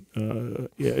speak and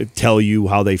tell you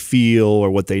how they feel or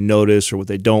what they notice or what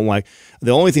they don't like,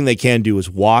 the only thing they can do is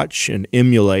watch and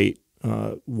emulate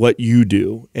what you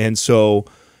do. And so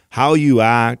how you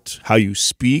act, how you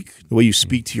speak, the way you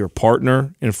speak to your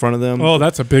partner in front of them. Oh,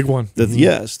 that's a big one.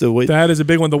 Yes. The way that is a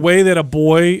big one. The way that a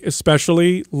boy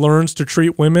especially learns to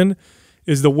treat women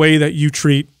is the way that you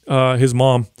treat his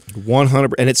mom.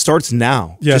 100%. And it starts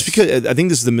now. Yes. Just because I think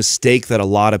this is the mistake that a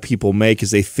lot of people make,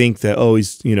 is they think that,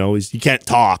 he can't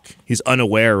talk. He's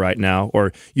unaware right now.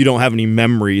 Or you don't have any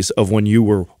memories of when you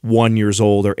were 1 year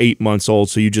old or 8 months old.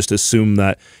 So you just assume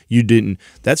that you didn't.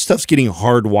 That stuff's getting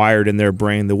hardwired in their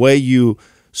brain. The way you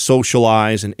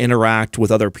socialize and interact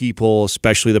with other people,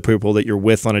 especially the people that you're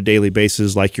with on a daily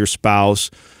basis, like your spouse,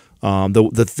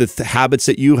 the habits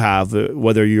that you have,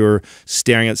 whether you're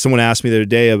staring at, someone asked me the other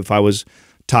day if I was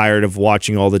tired of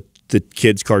watching all the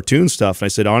kids' cartoon stuff. And I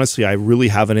said, honestly, I really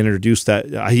haven't introduced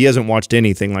that. He hasn't watched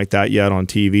anything like that yet on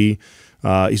TV.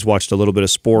 He's watched a little bit of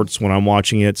sports when I'm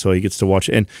watching it, so he gets to watch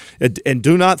it. And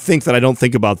do not think that I don't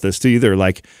think about this either.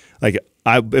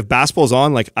 If basketball's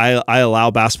on, I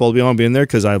allow basketball to be on, being there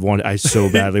because I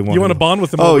so badly want. You want to bond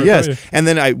with them. Oh yes, and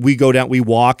then we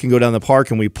walk and go down the park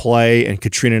and we play, and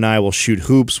Katrina and I will shoot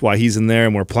hoops while he's in there,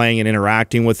 and we're playing and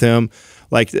interacting with him.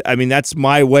 That's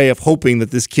my way of hoping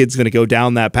that this kid's going to go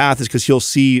down that path, is because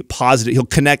he'll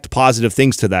connect positive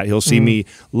things to that. He'll see me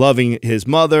loving his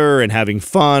mother and having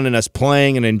fun and us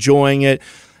playing and enjoying it.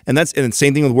 And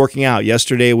same thing with working out.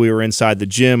 Yesterday we were inside the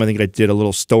gym. I think I did a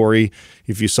little story.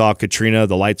 If you saw Katrina,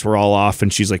 the lights were all off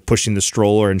and she's like pushing the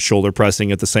stroller and shoulder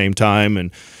pressing at the same time.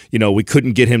 And, we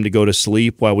couldn't get him to go to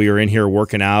sleep while we were in here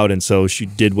working out. And so she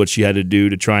did what she had to do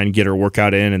to try and get her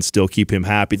workout in and still keep him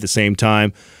happy at the same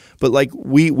time. But like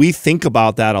we think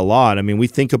about that a lot. I mean, we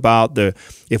think about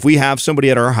if we have somebody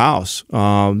at our house,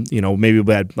 maybe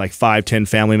we had like 5-10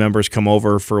 family members come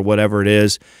over for whatever it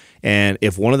is. And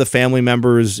if one of the family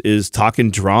members is talking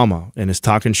drama and is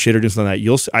talking shit or doing something like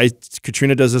that,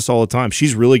 Katrina does this all the time.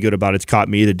 She's really good about it. It's caught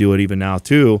me to do it even now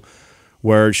too,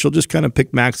 where she'll just kind of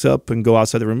pick Max up and go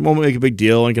outside the room. Won't make a big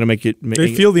deal. And gonna make it.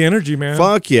 They feel the energy, man.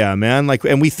 Fuck yeah, man! Like,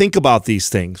 and we think about these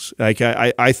things. Like,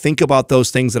 I think about those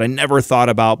things that I never thought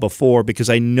about before because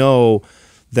I know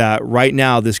that right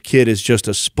now this kid is just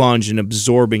a sponge and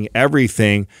absorbing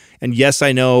everything. And yes,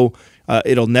 I know.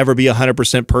 It'll never be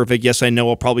 100% perfect. Yes, I know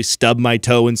I'll probably stub my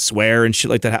toe and swear and shit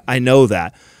like that. I know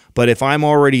that. But if I'm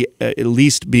already at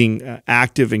least being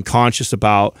active and conscious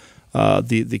about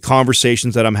the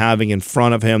conversations that I'm having in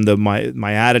front of him,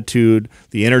 my attitude,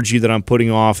 the energy that I'm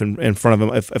putting off in front of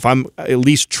him, if I'm at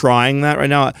least trying that right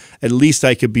now, at least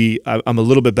I'm a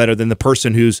little bit better than the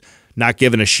person who's not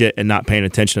giving a shit and not paying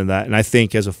attention to that. And I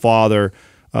think as a father,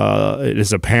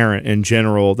 as a parent in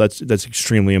general, that's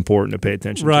extremely important to pay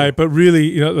attention to. Right, but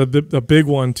really, the big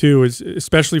one too is,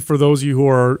 especially for those of you who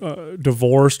are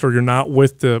divorced or you're not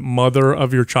with the mother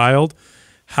of your child,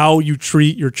 how you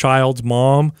treat your child's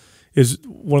mom is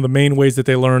one of the main ways that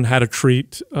they learn how to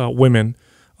treat women.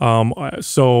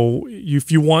 So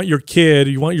if you want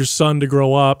your son to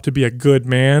grow up to be a good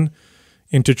man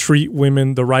and to treat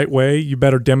women the right way, you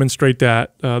better demonstrate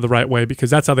that the right way, because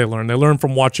that's how they learn. They learn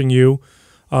from watching you.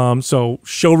 So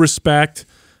show respect,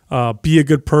 be a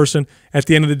good person. At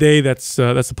the end of the day, that's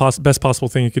the best possible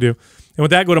thing you could do. And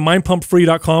with that, go to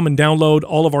mindpumpfree.com and download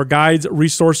all of our guides,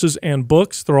 resources, and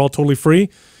books. They're all totally free.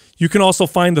 You can also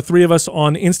find the three of us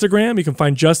on Instagram. You can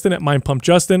find Justin at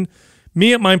mindpumpjustin,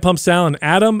 me at mindpumpsal, and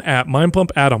Adam at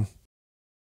mindpumpadam.